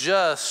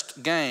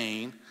unjust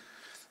gain,"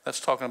 that's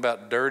talking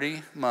about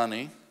dirty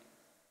money,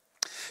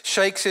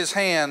 "shakes his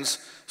hands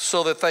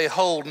so that they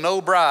hold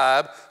no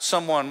bribe."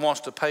 Someone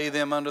wants to pay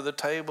them under the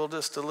table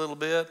just a little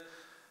bit.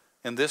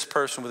 And this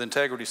person with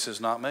integrity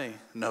says, "Not me.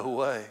 No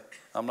way.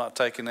 I'm not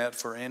taking that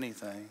for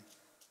anything."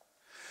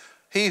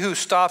 "He who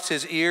stops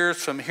his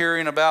ears from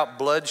hearing about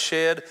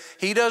bloodshed,"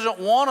 he doesn't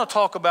want to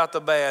talk about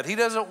the bad. He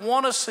doesn't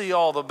want to see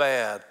all the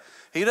bad.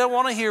 He doesn't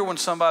want to hear when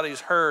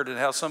somebody's hurt and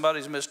how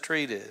somebody's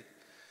mistreated.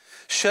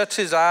 "Shuts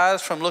his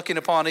eyes from looking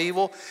upon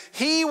evil.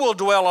 He will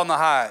dwell on the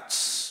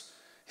heights.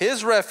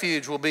 His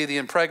refuge will be the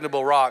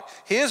impregnable rock.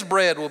 His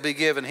bread will be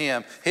given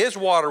him. His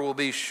water will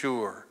be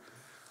sure."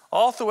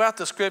 All throughout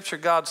the scripture,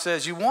 God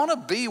says, you want to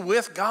be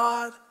with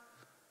God?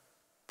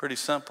 Pretty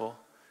simple.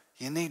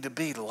 You need to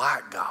be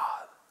like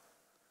God.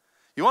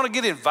 You want to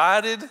get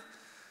invited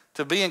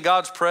to be in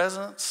God's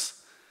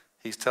presence?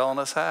 He's telling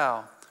us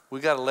how. We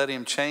got to let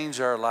him change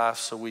our life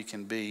so we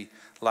can be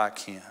like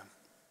him.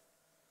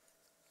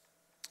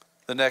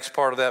 The next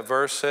part of that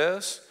verse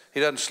says,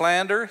 he doesn't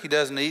slander. He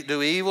doesn't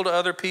do evil to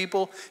other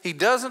people. He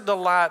doesn't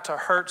delight to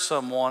hurt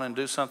someone and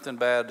do something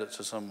bad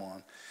to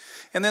someone.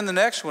 And then the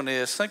next one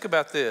is, think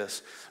about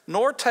this,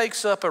 "Nor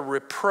takes up a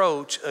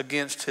reproach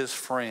against his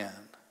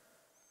friend."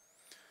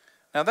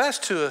 Now that's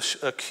to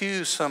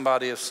accuse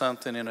somebody of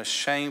something in a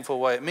shameful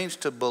way. It means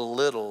to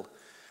belittle,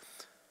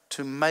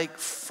 to make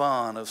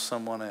fun of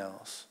someone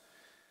else.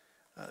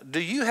 Do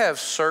you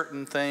have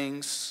certain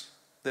things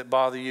that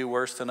bother you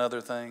worse than other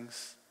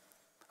things?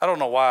 I don't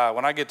know why.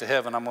 When I get to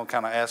heaven, I'm going to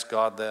kind of ask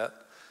God that.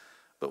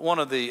 But one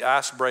of the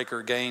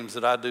icebreaker games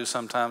that I do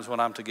sometimes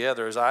when I'm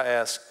together is I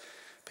ask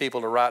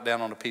people to write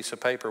down on a piece of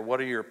paper, what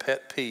are your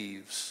pet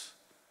peeves?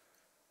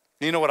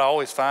 You know what I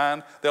always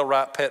find? They'll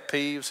write pet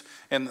peeves,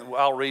 and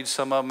I'll read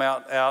some of them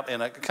out,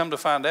 and I come to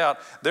find out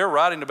they're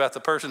writing about the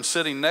person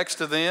sitting next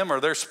to them or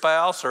their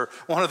spouse or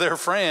one of their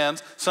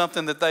friends,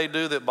 something that they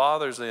do that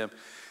bothers them.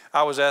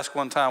 I was asked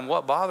one time,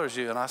 what bothers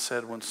you? And I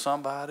said, when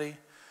someone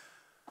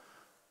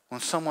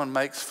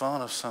makes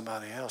fun of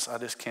somebody else, I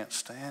just can't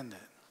stand it.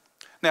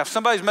 Now, if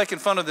somebody's making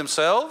fun of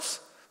themselves,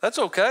 that's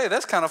okay.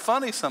 That's kind of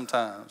funny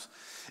sometimes.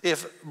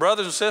 If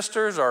brothers and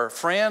sisters or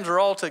friends are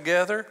all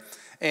together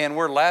and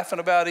we're laughing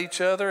about each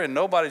other and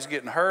nobody's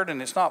getting hurt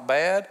and it's not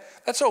bad,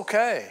 that's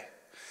okay.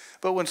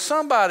 But when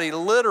somebody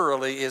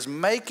literally is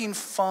making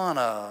fun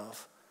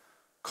of,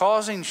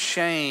 causing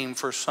shame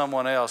for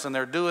someone else, and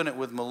they're doing it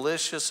with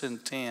malicious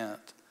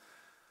intent,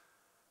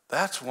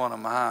 that's one of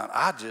mine.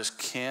 I just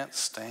can't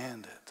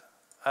stand it.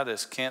 I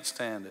just can't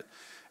stand it.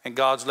 And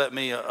God's let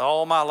me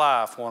all my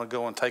life want to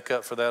go and take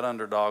up for that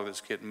underdog that's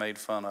getting made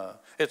fun of.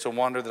 It's a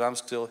wonder that I'm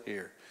still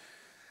here.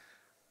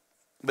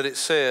 But it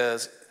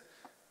says,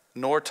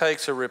 nor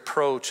takes a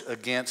reproach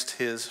against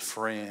his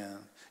friend.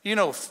 You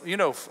know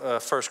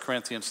 1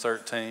 Corinthians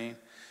 13.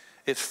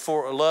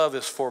 Love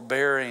is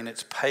forbearing,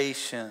 it's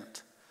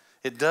patient.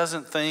 It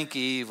doesn't think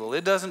evil.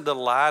 It doesn't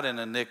delight in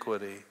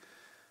iniquity.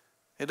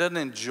 It doesn't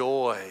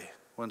enjoy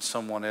when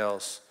someone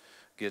else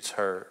gets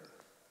hurt.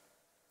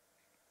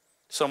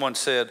 Someone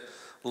said,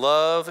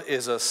 love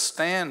is a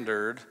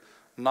standard,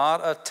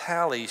 not a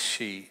tally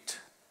sheet.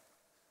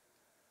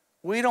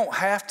 We don't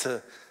have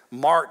to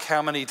mark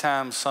how many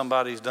times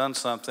somebody's done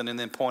something and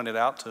then point it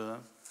out to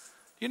them.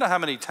 You know how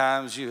many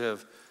times you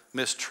have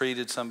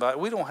mistreated somebody?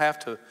 We don't have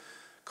to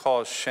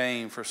cause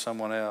shame for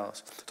someone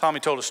else. Tommy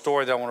told a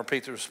story that I want to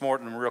repeat this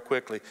morning real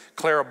quickly.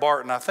 Clara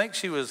Barton, I think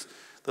she was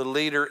the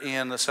leader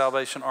in the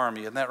Salvation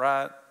Army. Isn't that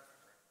right?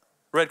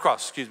 Red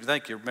Cross, excuse me.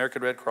 Thank you,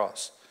 American Red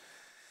Cross.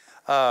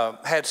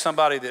 Had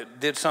somebody that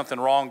did something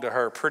wrong to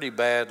her pretty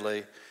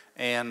badly.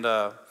 And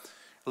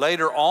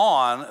later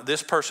on,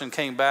 this person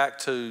came back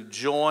to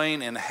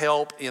join and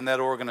help in that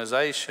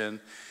organization.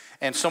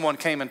 And someone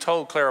came and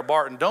told Clara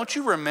Barton, don't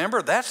you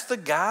remember? That's the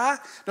guy.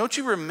 Don't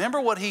you remember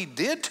what he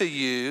did to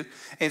you?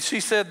 And she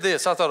said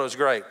this. I thought it was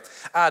great.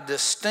 I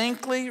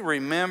distinctly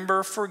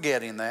remember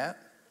forgetting that.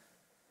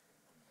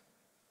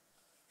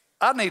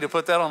 I need to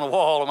put that on the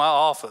wall in my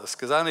office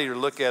because I need to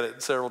look at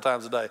it several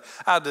times a day.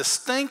 I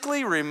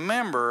distinctly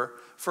remember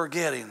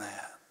forgetting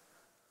that.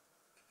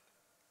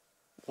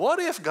 What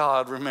if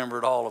God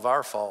remembered all of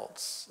our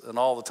faults and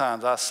all the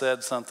times I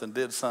said something,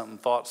 did something,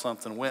 thought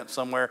something, went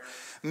somewhere,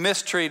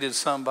 mistreated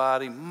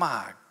somebody?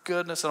 My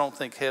goodness, I don't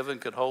think heaven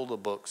could hold the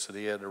books that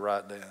he had to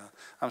write down.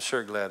 I'm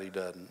sure glad he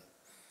doesn't.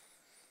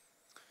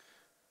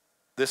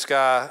 This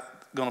guy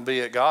going to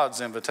be at God's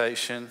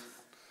invitation.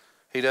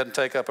 He doesn't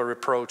take up a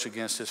reproach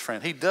against his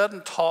friend. He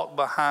doesn't talk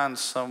behind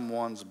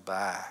someone's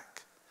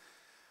back.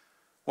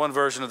 One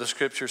version of the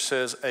scripture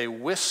says, a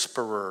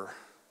whisperer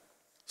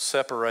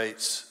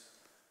separates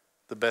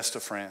the best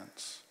of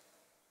friends.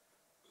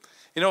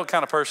 You know what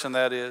kind of person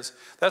that is?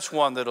 That's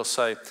one that'll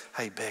say,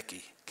 hey,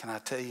 Becky, can I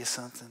tell you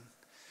something?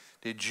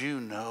 Did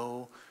you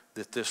know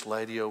that this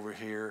lady over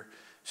here,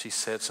 she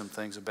said some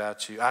things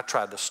about you? I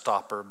tried to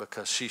stop her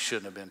because she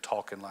shouldn't have been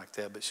talking like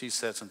that, but she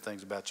said some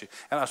things about you,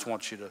 and I just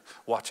want you to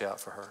watch out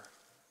for her.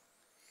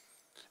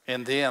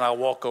 And then I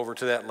walk over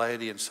to that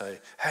lady and say,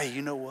 hey,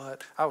 you know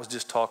what? I was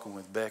just talking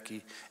with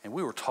Becky, and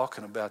we were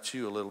talking about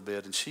you a little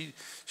bit, and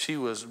she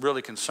was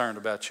really concerned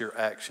about your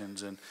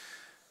actions. And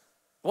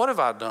what have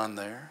I done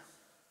there?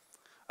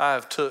 I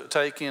have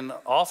taken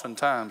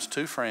oftentimes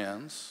two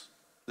friends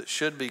that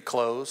should be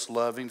close,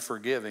 loving,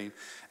 forgiving,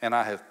 and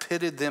I have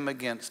pitted them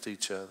against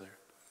each other.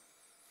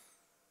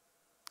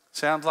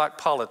 Sounds like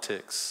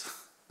politics,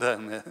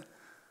 doesn't it?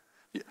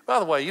 By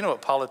the way, you know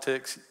what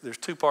politics, there's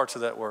two parts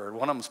of that word.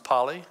 One of them is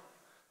poly,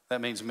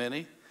 that means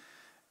many,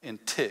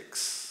 and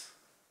ticks.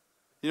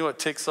 You know what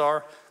ticks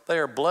are? They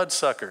are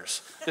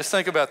bloodsuckers. Just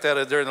think about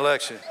that during the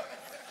election.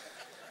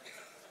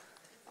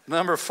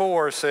 Number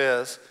 4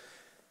 says,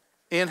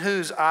 in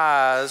whose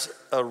eyes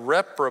a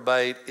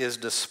reprobate is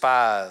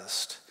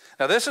despised.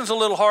 Now this is a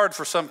little hard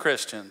for some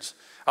Christians.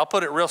 I'll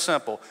put it real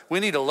simple.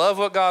 We need to love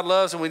what God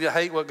loves and we need to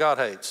hate what God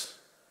hates.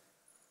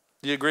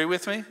 Do you agree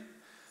with me?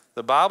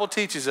 The Bible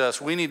teaches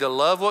us we need to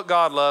love what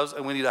God loves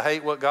and we need to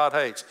hate what God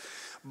hates.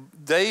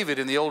 David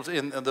in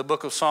the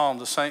book of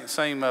Psalms, the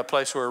same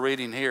place we're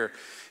reading here,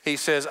 he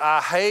says,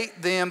 I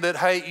hate them that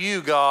hate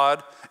you,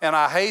 God, and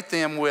I hate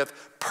them with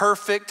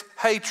perfect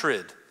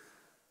hatred.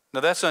 Now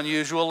that's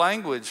unusual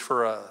language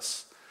for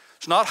us.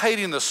 It's not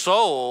hating the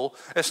soul.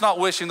 It's not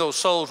wishing those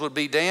souls would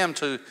be damned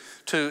to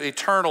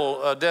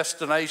eternal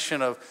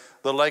destination of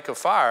the lake of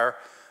fire,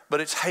 but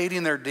it's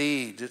hating their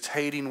deeds. It's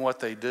hating what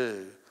they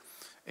do.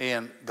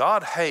 And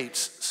God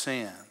hates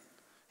sin.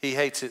 He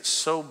hates it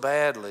so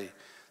badly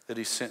that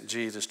he sent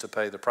Jesus to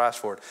pay the price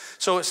for it.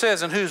 So it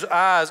says, in whose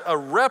eyes a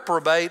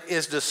reprobate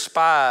is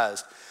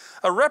despised.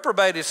 A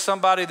reprobate is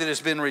somebody that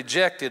has been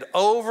rejected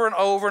over and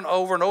over and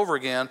over and over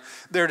again.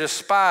 They're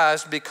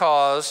despised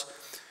because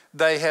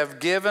they have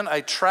given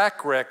a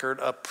track record,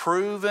 a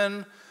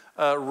proven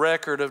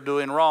record of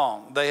doing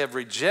wrong. They have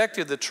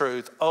rejected the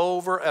truth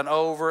over and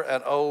over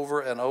and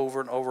over and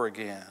over and over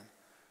again.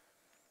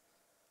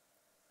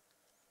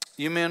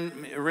 You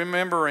men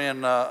remember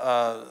in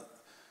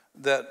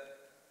that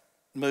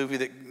movie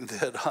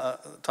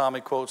that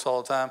Tommy quotes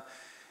all the time?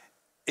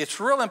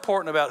 It's real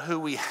important about who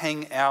we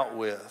hang out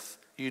with.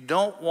 You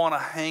don't want to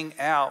hang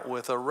out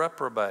with a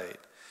reprobate,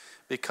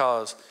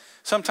 because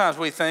sometimes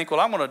we think,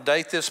 well, I'm going to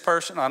date this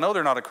person. I know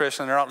they're not a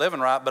Christian, they're not living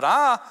right,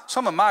 but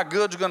some of my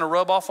good's going to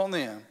rub off on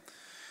them.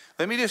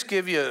 Let me just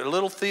give you a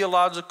little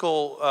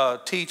theological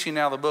teaching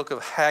out of the book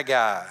of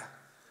Haggai.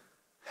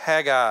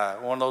 Haggai,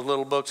 one of those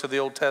little books of the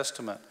Old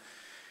Testament.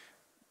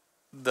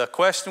 The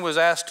question was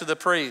asked to the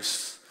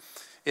priests: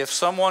 if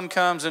someone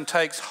comes and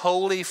takes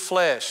holy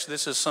flesh,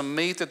 this is some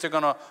meat that they're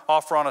going to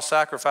offer on a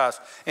sacrifice,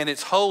 and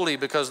it's holy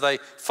because they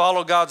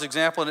follow God's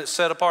example and it's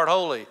set apart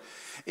holy.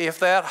 If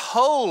that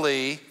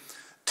holy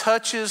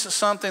touches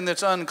something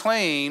that's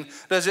unclean,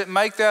 does it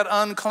make that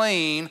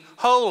unclean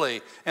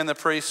holy? And the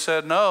priest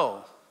said,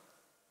 no,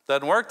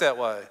 doesn't work that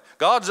way.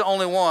 God's the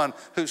only one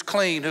who's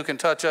clean, who can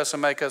touch us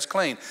and make us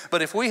clean.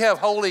 But if we have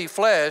holy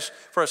flesh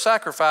for a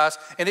sacrifice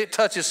and it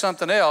touches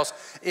something else,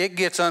 it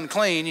gets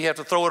unclean. You have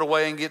to throw it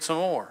away and get some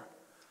more.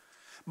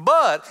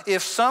 But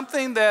if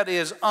something that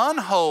is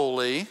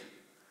unholy,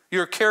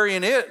 you're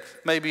carrying it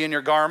maybe in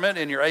your garment,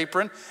 in your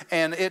apron,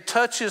 and it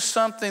touches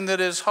something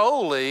that is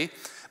holy,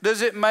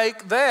 does it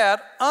make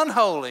that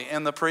unholy?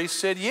 And the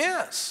priest said,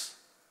 yes.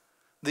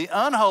 The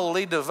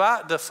unholy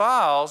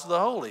defiles the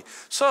holy.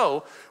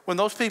 So when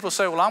those people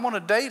say, well, I want to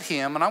date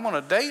him and I want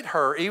to date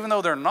her, even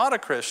though they're not a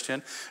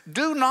Christian,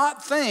 do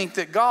not think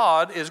that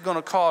God is going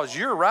to cause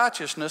your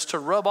righteousness to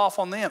rub off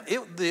on them.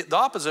 The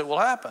opposite will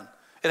happen.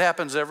 It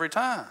happens every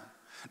time.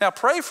 Now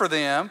pray for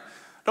them.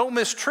 Don't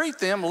mistreat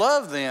them.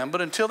 Love them. But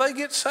until they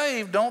get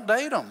saved, don't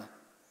date them.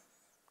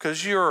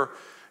 Because you're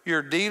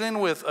dealing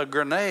with a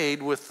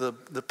grenade with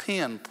the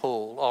pin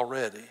pulled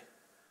already.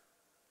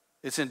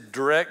 It's in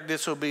direct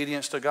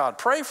disobedience to God.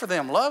 Pray for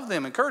them, love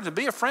them, encourage them,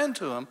 be a friend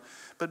to them,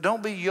 but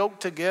don't be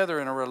yoked together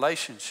in a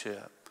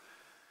relationship.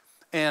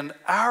 And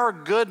our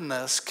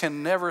goodness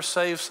can never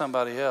save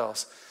somebody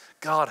else.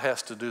 God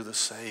has to do the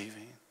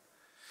saving.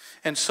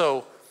 And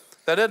so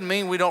that doesn't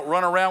mean we don't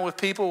run around with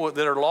people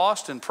that are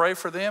lost and pray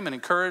for them and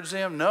encourage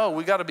them. No,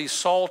 we got to be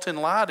salt and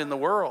light in the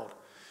world.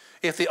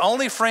 If the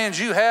only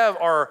friends you have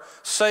are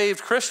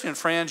saved Christian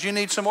friends, you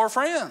need some more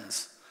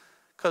friends.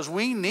 Because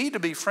we need to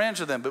be friends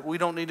with them, but we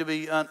don't need to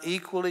be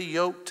unequally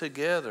yoked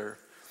together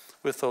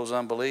with those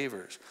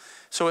unbelievers.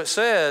 So it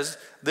says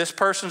this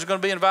person's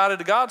going to be invited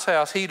to God's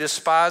house. He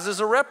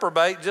despises a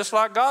reprobate just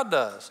like God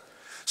does.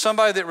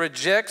 Somebody that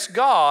rejects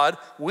God,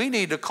 we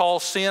need to call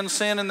sin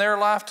in their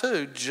life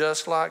too,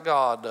 just like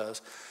God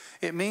does.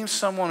 It means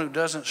someone who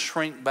doesn't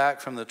shrink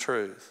back from the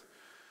truth.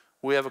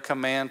 We have a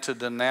command to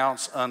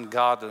denounce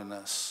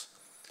ungodliness.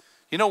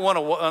 You know one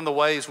of the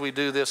ways we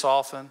do this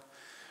often?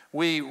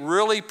 We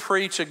really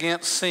preach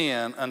against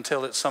sin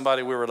until it's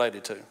somebody we're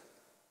related to.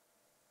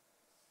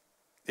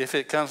 If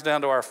it comes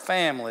down to our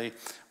family,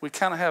 we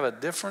kind of have a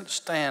different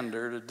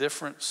standard, a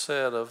different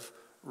set of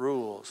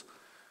rules.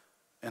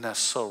 And that's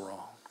so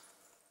wrong.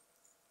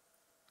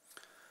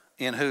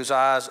 In whose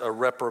eyes a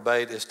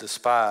reprobate is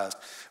despised.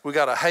 We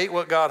got to hate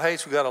what God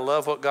hates. We got to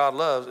love what God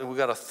loves. And we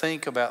got to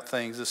think about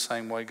things the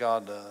same way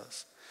God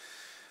does.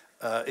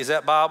 Is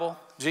that Bible?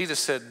 Jesus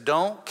said,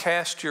 don't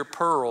cast your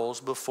pearls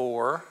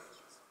before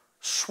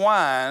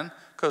swine,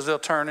 because they'll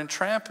turn and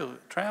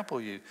trample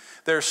you.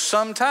 There's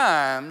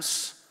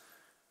sometimes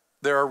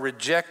there are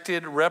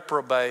rejected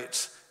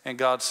reprobates, and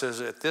God says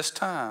at this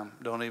time,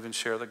 don't even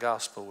share the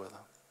gospel with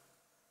them.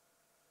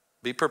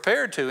 Be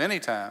prepared to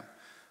anytime,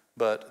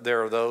 but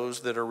there are those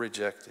that are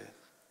rejected.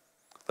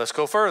 Let's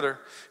go further.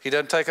 He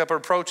doesn't take up a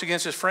reproach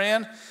against his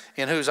friend,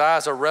 in whose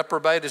eyes a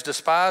reprobate is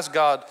despised.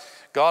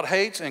 God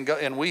hates,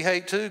 and we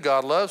hate too.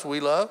 God loves, we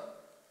love.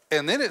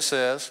 And then it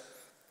says,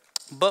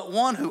 but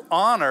one who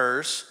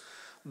honors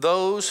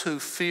those who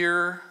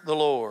fear the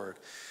Lord.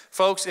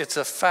 Folks, it's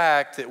a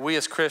fact that we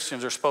as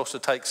Christians are supposed to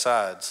take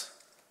sides.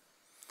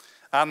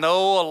 I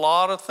know a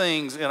lot of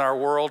things in our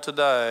world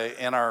today,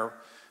 in our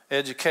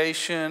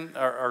education,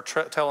 are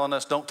telling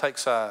us don't take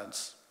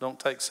sides. Don't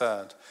take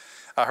sides.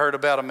 I heard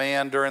about a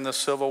man during the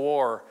Civil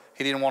War.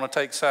 He didn't want to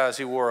take sides.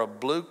 He wore a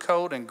blue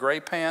coat and gray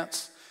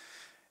pants,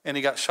 and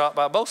he got shot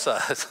by both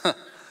sides.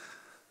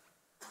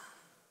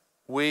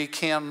 We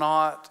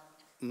cannot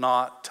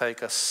not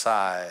take a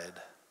side.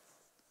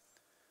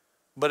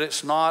 But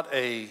it's not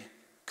a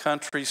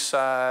country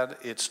side,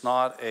 it's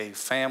not a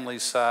family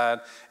side,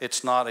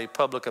 it's not a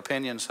public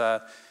opinion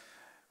side.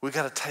 We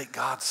got to take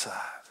God's side.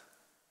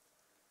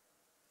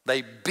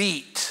 They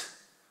beat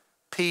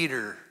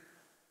Peter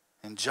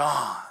and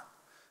John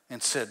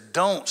and said,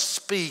 don't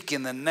speak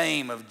in the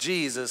name of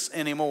Jesus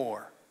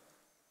anymore.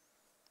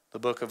 The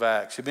book of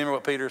Acts. You remember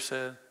what Peter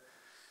said?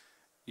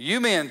 You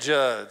men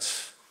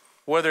judge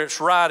whether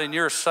it's right in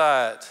your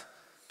sight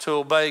to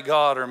obey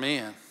God or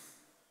men.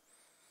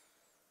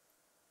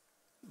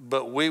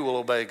 But we will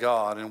obey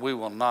God, and we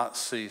will not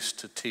cease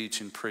to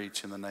teach and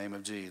preach in the name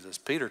of Jesus.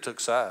 Peter took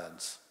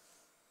sides.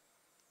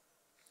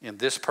 And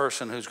this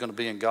person who's going to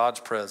be in God's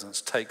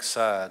presence takes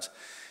sides.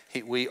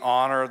 We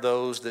honor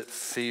those that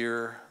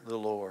fear the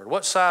Lord.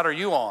 What side are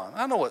you on?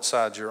 I know what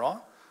side you're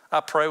on. I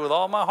pray with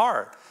all my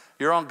heart.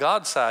 You're on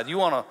God's side. You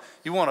want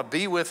to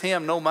be with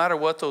him no matter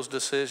what those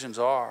decisions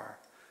are.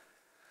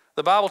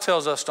 The Bible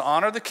tells us to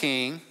honor the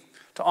king,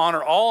 to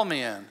honor all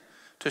men,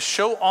 to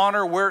show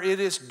honor where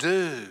it is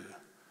due.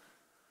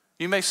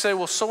 You may say,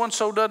 well,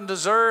 so-and-so doesn't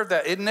deserve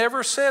that. It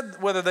never said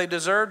whether they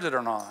deserved it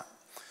or not.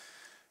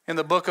 In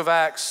the book of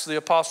Acts, the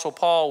Apostle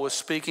Paul was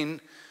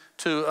speaking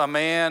to a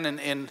man,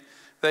 and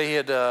they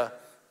had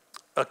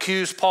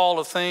accused Paul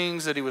of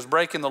things, that he was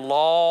breaking the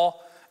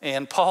law,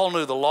 and Paul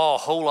knew the law a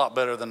whole lot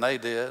better than they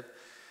did.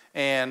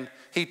 And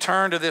he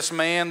turned to this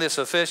man, this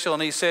official,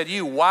 and he said,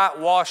 you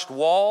whitewashed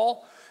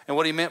wall. And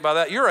what he meant by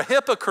that, you're a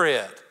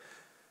hypocrite.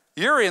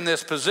 You're in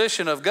this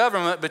position of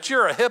government, but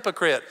you're a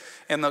hypocrite.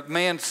 And the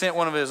man sent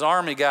one of his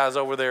army guys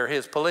over there,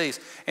 his police,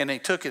 and he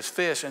took his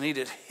fist and he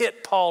just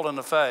hit Paul in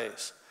the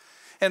face.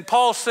 And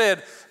Paul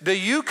said, do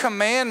you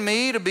command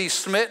me to be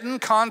smitten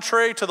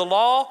contrary to the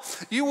law?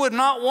 You would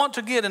not want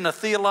to get in a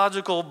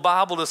theological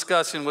Bible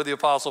discussion with the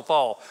Apostle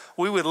Paul.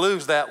 We would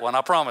lose that one,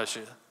 I promise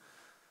you.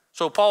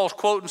 So Paul's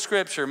quoting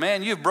scripture,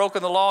 man, you've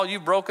broken the law,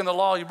 you've broken the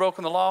law, you've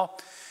broken the law.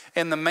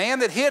 And the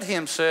man that hit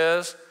him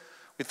says,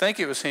 we think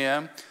it was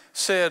him,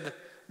 said,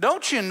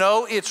 don't you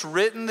know it's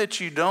written that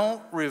you don't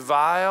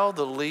revile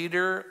the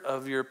leader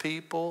of your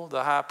people,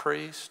 the high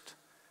priest?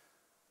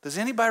 Does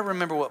anybody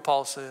remember what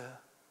Paul said?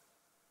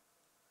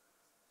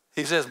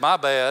 He says, my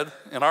bad,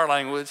 in our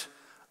language,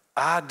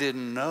 I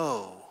didn't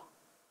know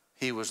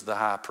he was the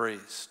high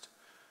priest.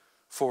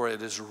 For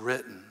it is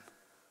written,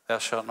 thou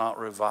shalt not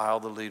revile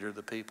the leader of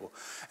the people.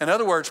 In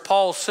other words,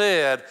 Paul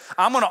said,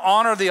 I'm going to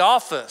honor the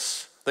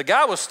office. The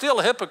guy was still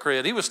a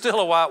hypocrite. He was still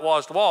a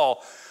whitewashed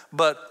wall.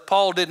 But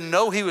Paul didn't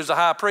know he was a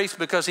high priest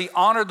because he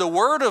honored the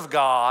word of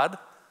God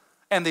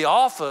and the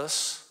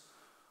office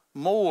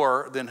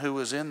more than who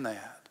was in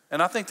that.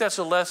 And I think that's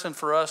a lesson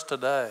for us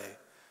today.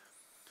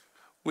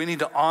 We need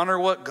to honor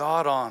what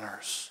God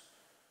honors.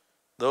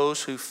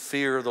 Those who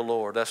fear the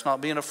Lord. That's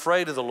not being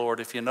afraid of the Lord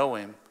if you know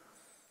him.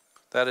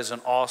 That is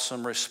an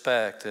awesome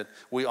respect that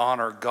we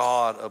honor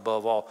God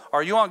above all.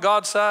 Are you on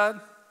God's side?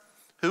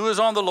 Who is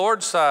on the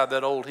Lord's side,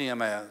 that old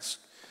hymn asked?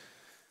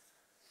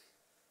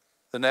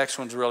 The next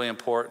one's really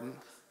important.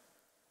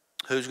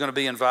 Who's going to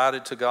be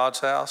invited to God's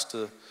house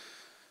to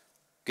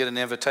get an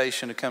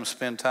invitation to come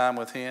spend time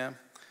with him?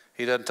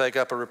 He doesn't take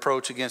up a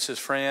reproach against his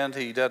friend.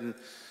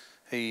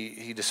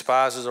 He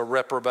despises or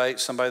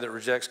reprobates somebody that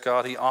rejects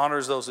God. He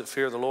honors those that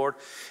fear the Lord.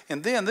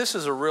 And then this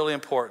is a really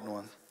important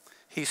one.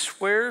 He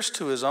swears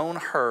to his own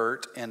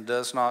hurt and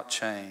does not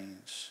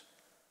change.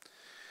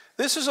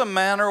 This is a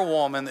man or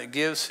woman that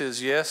gives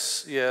his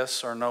yes,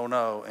 yes, or no,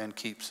 no, and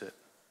keeps it.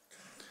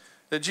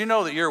 Did you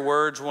know that your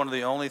word's one of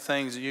the only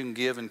things that you can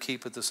give and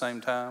keep at the same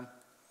time?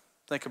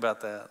 Think about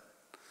that.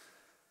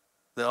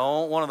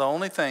 One of the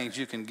only things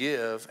you can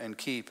give and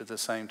keep at the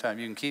same time.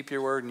 You can keep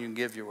your word and you can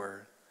give your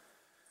word.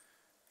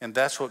 And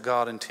that's what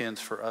God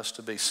intends for us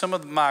to be. Some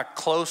of my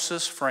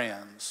closest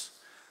friends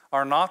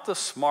are not the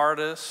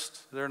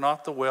smartest. They're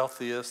not the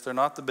wealthiest. They're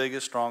not the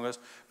biggest, strongest.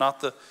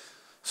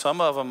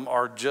 Some of them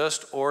are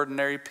just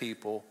ordinary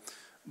people.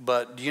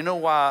 But do you know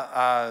why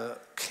I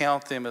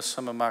count them as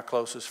some of my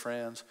closest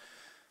friends?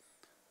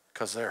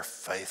 Because they're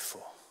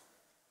faithful.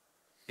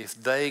 If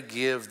they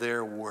give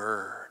their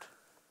word,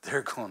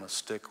 they're going to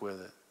stick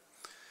with it.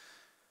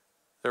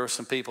 There were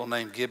some people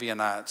named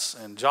Gibeonites,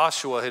 and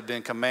Joshua had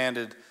been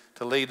commanded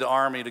to lead the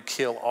army to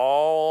kill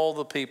all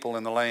the people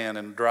in the land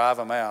and drive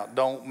them out.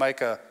 Don't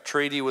make a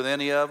treaty with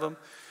any of them.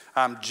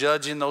 I'm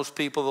judging those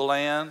people of the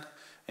land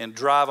and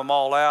drive them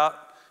all out.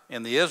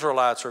 And the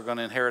Israelites are going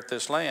to inherit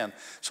this land.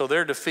 So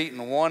they're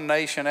defeating one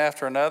nation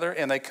after another.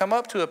 And they come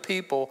up to a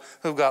people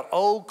who've got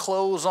old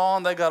clothes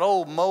on. They got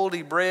old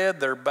moldy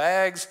bread. Their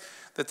bags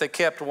that they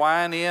kept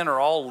wine in are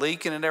all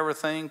leaking and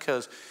everything.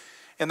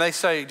 And they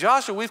say,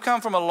 Joshua, we've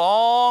come from a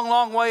long,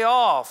 long way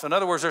off. In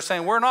other words, they're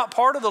saying, we're not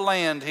part of the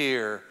land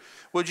here.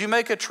 Would you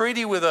make a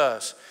treaty with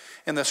us?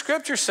 And the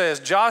scripture says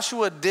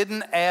Joshua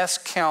didn't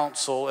ask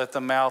counsel at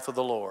the mouth of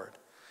the Lord.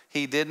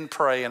 He didn't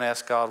pray and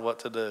ask God what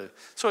to do.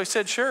 So he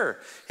said, sure.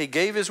 He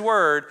gave his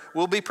word,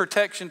 will be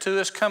protection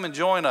to us, come and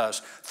join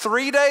us.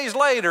 3 days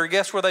later,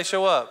 guess where they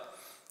show up?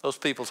 Those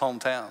people's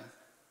hometown,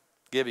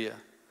 Gibeah.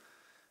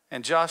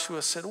 And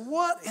Joshua said,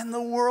 what in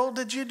the world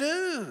did you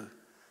do?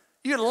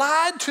 You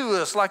lied to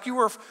us like you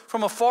were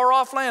from a far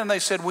off land. And they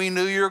said, we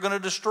knew you were going to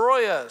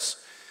destroy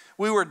us.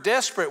 We were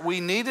desperate. We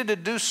needed to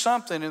do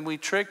something and we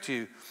tricked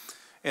you.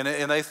 And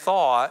they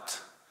thought,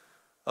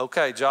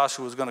 okay,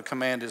 Joshua was going to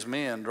command his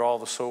men, draw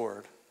the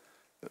sword.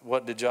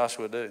 What did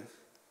Joshua do?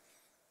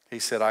 He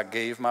said, I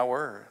gave my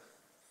word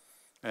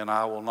and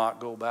I will not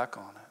go back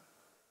on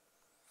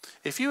it.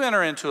 If you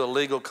enter into a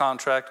legal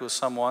contract with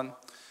someone,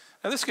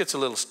 Now this gets a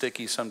little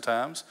sticky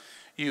sometimes.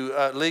 You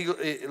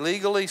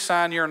legally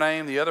sign your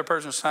name, the other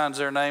person signs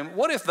their name.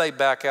 What if they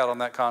back out on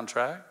that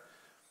contract?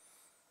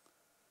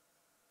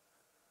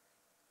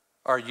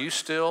 Are you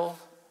still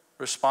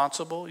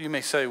responsible? You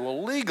may say,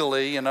 well,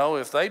 legally,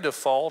 if they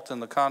default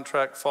and the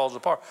contract falls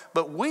apart.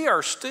 But we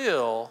are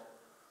still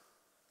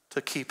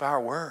to keep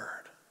our word.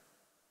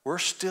 We're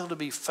still to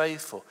be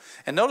faithful.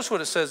 And notice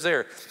what it says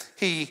there.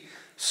 He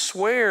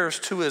swears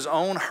to his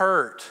own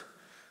hurt.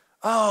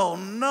 Oh,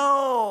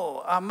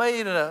 no, I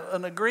made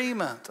an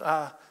agreement.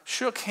 I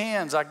shook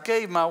hands. I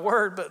gave my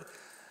word, but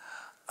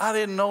I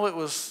didn't know it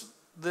was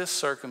this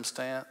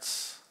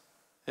circumstance.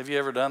 Have you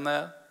ever done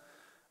that?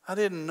 I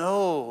didn't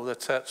know that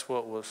that's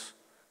what was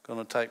going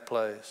to take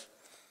place.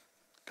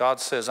 God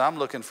says, I'm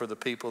looking for the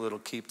people that will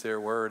keep their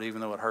word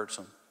even though it hurts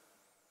them.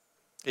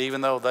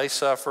 Even though they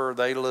suffer,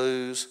 they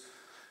lose.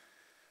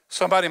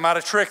 Somebody might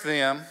have tricked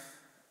them,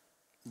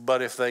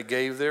 but if they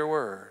gave their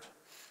word,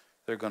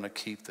 they're going to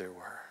keep their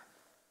word.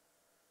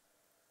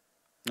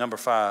 Number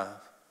 5,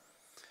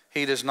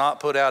 he does not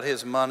put out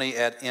his money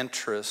at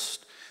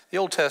interest. The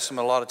Old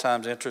Testament, a lot of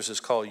times, interest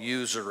is called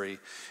usury.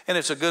 And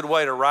it's a good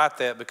way to write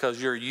that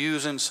because you're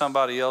using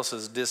somebody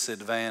else's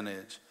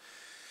disadvantage.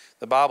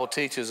 The Bible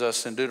teaches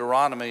us in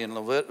Deuteronomy and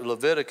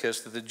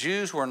Leviticus that the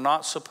Jews were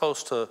not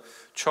supposed to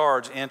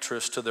charge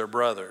interest to their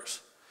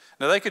brothers.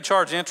 Now, they could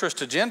charge interest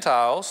to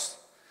Gentiles.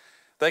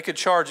 They could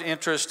charge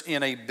interest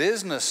in a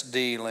business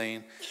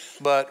dealing.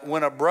 But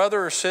when a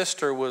brother or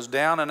sister was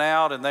down and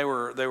out and they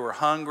were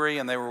hungry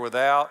and they were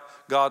without,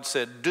 God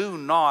said, do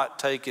not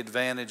take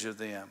advantage of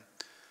them.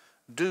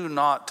 Do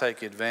not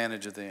take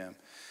advantage of them.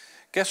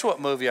 Guess what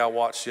movie I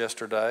watched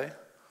yesterday?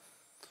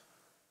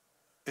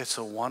 It's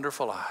a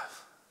Wonderful Life.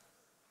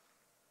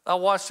 I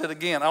watched it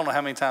again. I don't know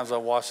how many times I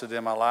watched it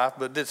in my life,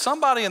 but did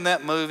somebody in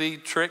that movie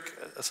trick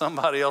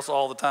somebody else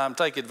all the time,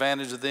 take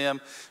advantage of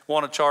them,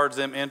 want to charge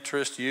them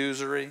interest,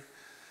 usury?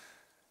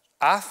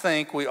 I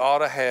think we ought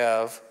to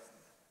have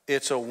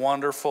It's a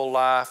Wonderful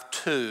Life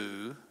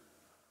 2,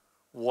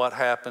 What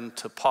Happened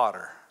to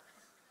Potter.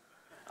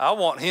 I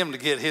want him to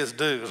get his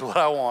due is what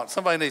I want.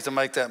 Somebody needs to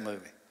make that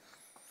movie.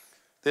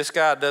 This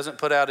guy doesn't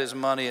put out his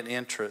money at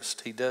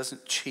interest. He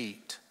doesn't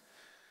cheat.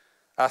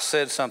 I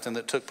said something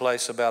that took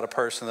place about a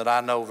person that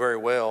I know very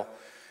well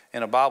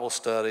in a Bible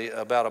study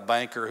about a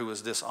banker who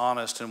was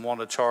dishonest and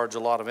wanted to charge a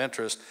lot of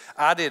interest.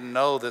 I didn't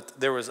know that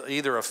there was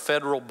either a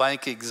federal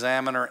bank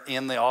examiner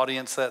in the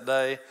audience that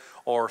day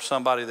or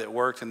somebody that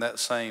worked in that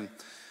same.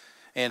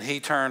 And he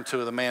turned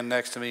to the man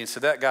next to me and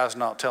said, that guy's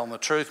not telling the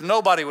truth.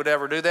 Nobody would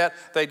ever do that.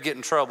 They'd get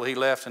in trouble. He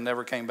left and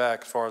never came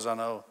back as far as I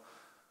know.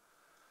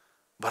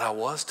 But I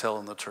was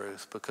telling the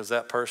truth because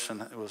that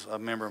person was a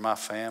member of my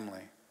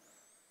family.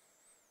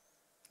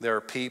 There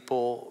are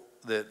people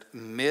that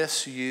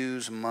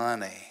misuse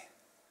money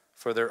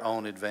for their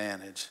own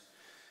advantage.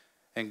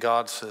 And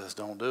God says,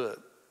 don't do it.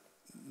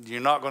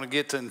 You're not going to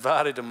get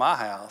invited to my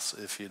house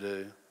if you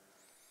do.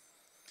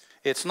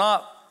 It's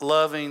not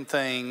loving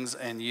things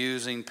and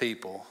using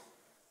people.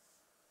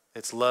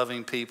 It's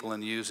loving people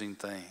and using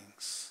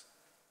things.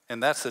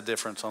 And that's the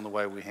difference on the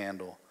way we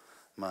handle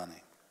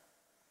money.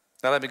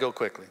 Now let me go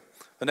quickly.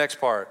 The next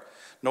part.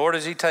 Nor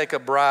does he take a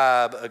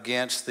bribe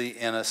against the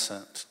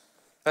innocent.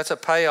 That's a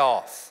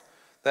payoff.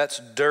 That's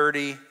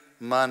dirty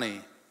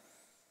money.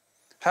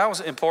 How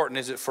important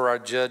is it for our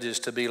judges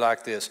to be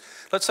like this?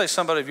 Let's say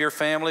somebody of your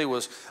family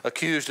was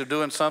accused of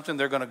doing something.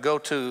 They're going to go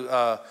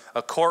to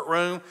a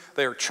courtroom.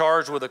 They are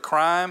charged with a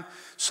crime.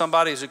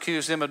 Somebody's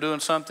accused them of doing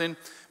something.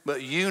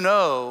 But you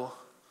know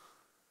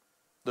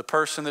the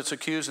person that's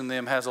accusing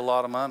them has a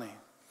lot of money.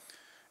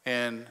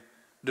 And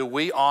do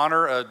we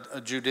honor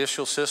a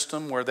judicial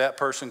system where that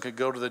person could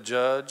go to the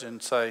judge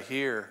and say,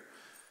 here,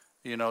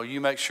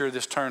 you make sure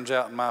this turns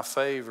out in my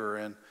favor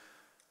and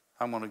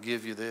I'm going to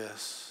give you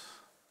this?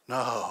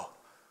 No,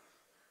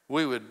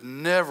 we would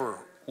never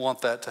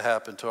want that to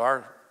happen to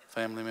our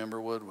family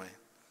member, would we?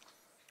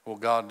 Well,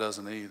 God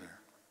doesn't either.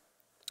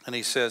 And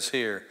he says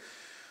here,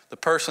 the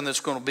person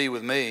that's going to be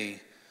with me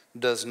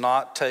does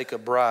not take a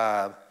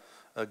bribe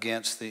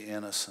against the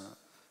innocent.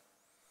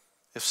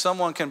 If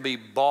someone can be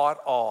bought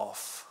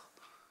off,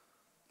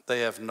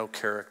 they have no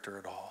character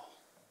at all.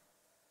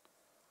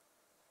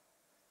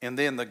 And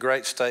then the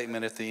great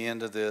statement at the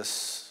end of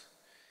this,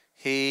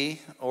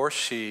 he or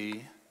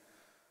she,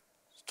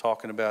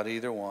 talking about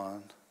either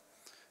one,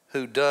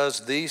 who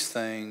does these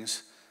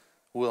things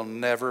will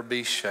never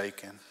be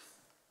shaken.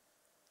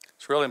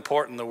 It's really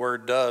important the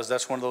word does.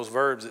 That's one of those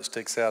verbs that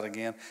sticks out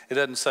again. It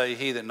doesn't say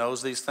he that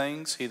knows these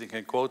things, he that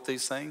can quote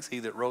these things, he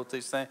that wrote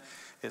these things.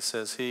 It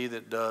says he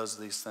that does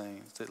these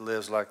things, that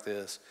lives like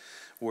this,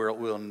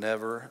 will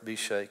never be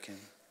shaken.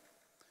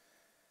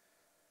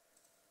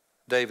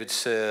 David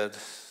said,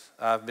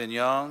 I've been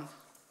young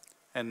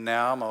and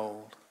now I'm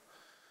old,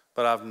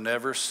 but I've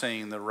never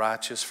seen the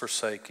righteous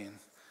forsaken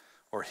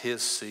or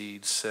his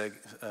seed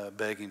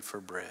begging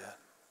for bread.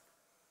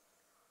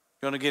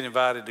 You want to get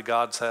invited to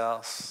God's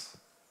house?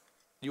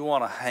 You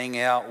want to hang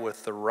out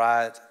with the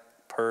right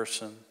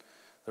person,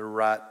 the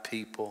right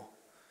people?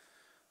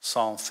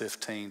 Psalm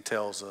 15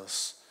 tells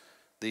us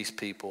these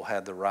people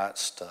had the right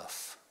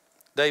stuff.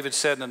 David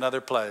said in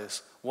another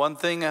place, one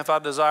thing have I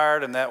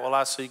desired, and that will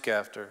I seek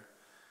after,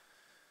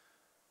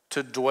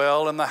 to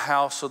dwell in the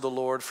house of the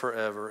Lord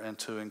forever and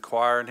to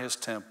inquire in his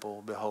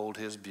temple, behold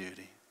his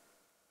beauty.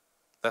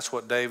 That's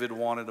what David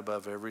wanted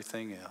above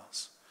everything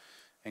else.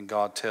 And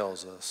God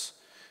tells us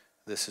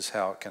this is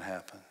how it can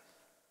happen.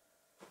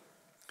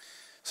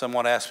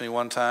 Someone asked me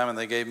one time and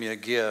they gave me a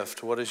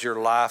gift. What is your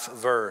life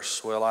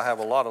verse? Well, I have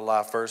a lot of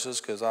life verses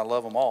because I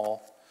love them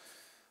all.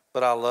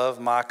 But I love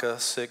Micah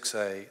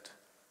 6:8.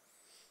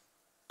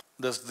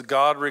 Does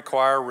God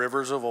require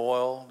rivers of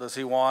oil? Does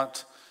he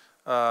want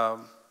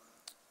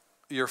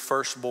your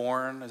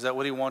firstborn? Is that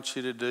what he wants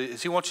you to do?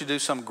 Does he want you to do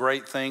some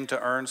great thing to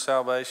earn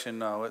salvation?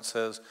 No, it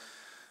says,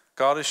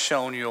 God has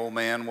shown you, O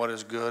man, what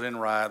is good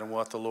and right and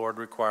what the Lord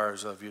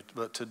requires of you,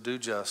 but to do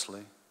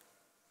justly,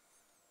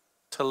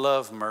 to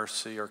love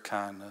mercy or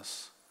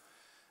kindness,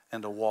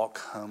 and to walk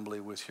humbly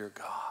with your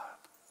God.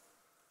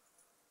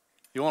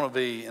 You want to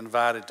be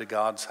invited to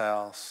God's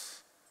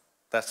house?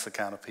 That's the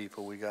kind of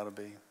people we got to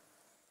be.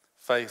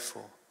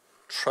 Faithful,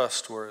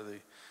 trustworthy,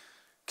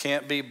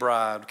 can't be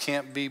bribed,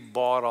 can't be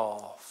bought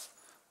off,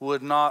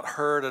 would not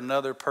hurt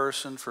another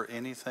person for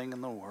anything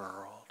in the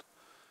world.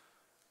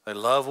 They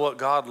love what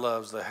God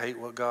loves, they hate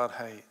what God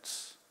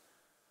hates.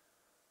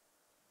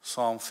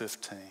 Psalm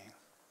 15.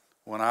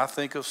 When I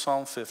think of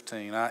Psalm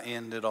 15, I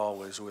end it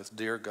always with,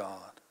 Dear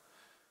God,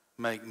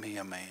 make me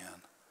a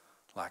man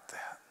like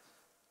that.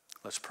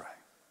 Let's pray.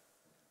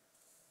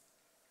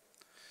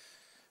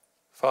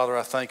 Father,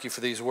 I thank you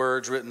for these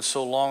words written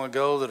so long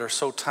ago that are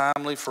so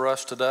timely for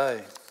us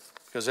today.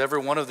 Because every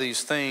one of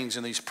these things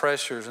and these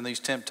pressures and these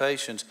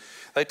temptations,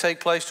 they take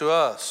place to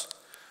us.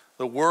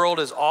 The world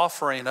is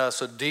offering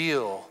us a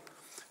deal.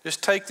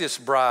 Just take this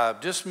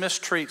bribe. Just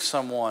mistreat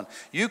someone.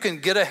 You can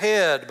get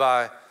ahead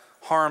by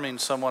harming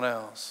someone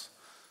else.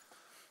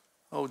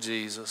 Oh,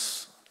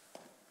 Jesus,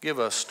 give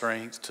us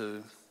strength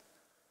to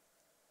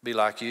be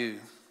like you.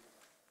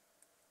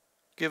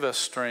 Give us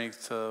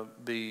strength to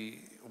be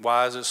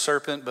wise as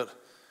serpent, but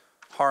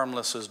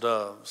harmless as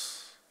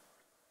doves.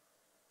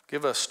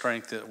 Give us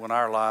strength that when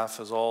our life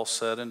is all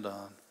said and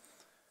done,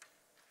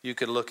 you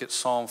could look at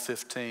Psalm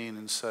 15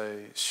 and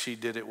say, she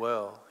did it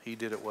well, he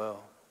did it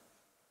well.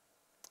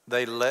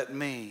 They let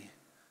me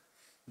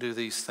do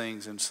these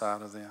things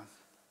inside of them.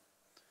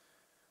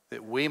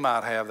 That we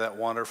might have that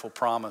wonderful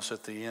promise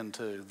at the end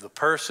too. The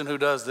person who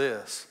does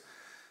this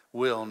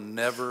will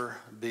never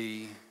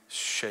be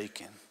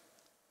shaken.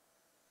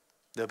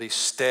 They'll be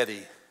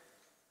steady.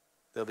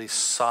 They'll be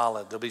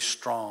solid. They'll be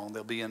strong.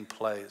 They'll be in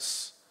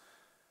place.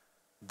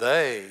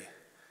 They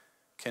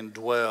can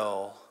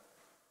dwell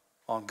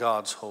on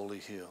God's holy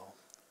hill.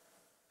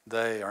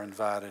 They are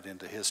invited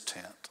into his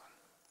tent.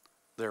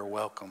 They're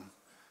welcome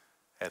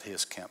at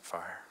his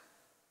campfire.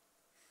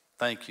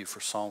 Thank you for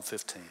Psalm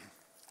 15.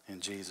 In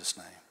Jesus'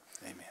 name,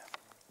 amen.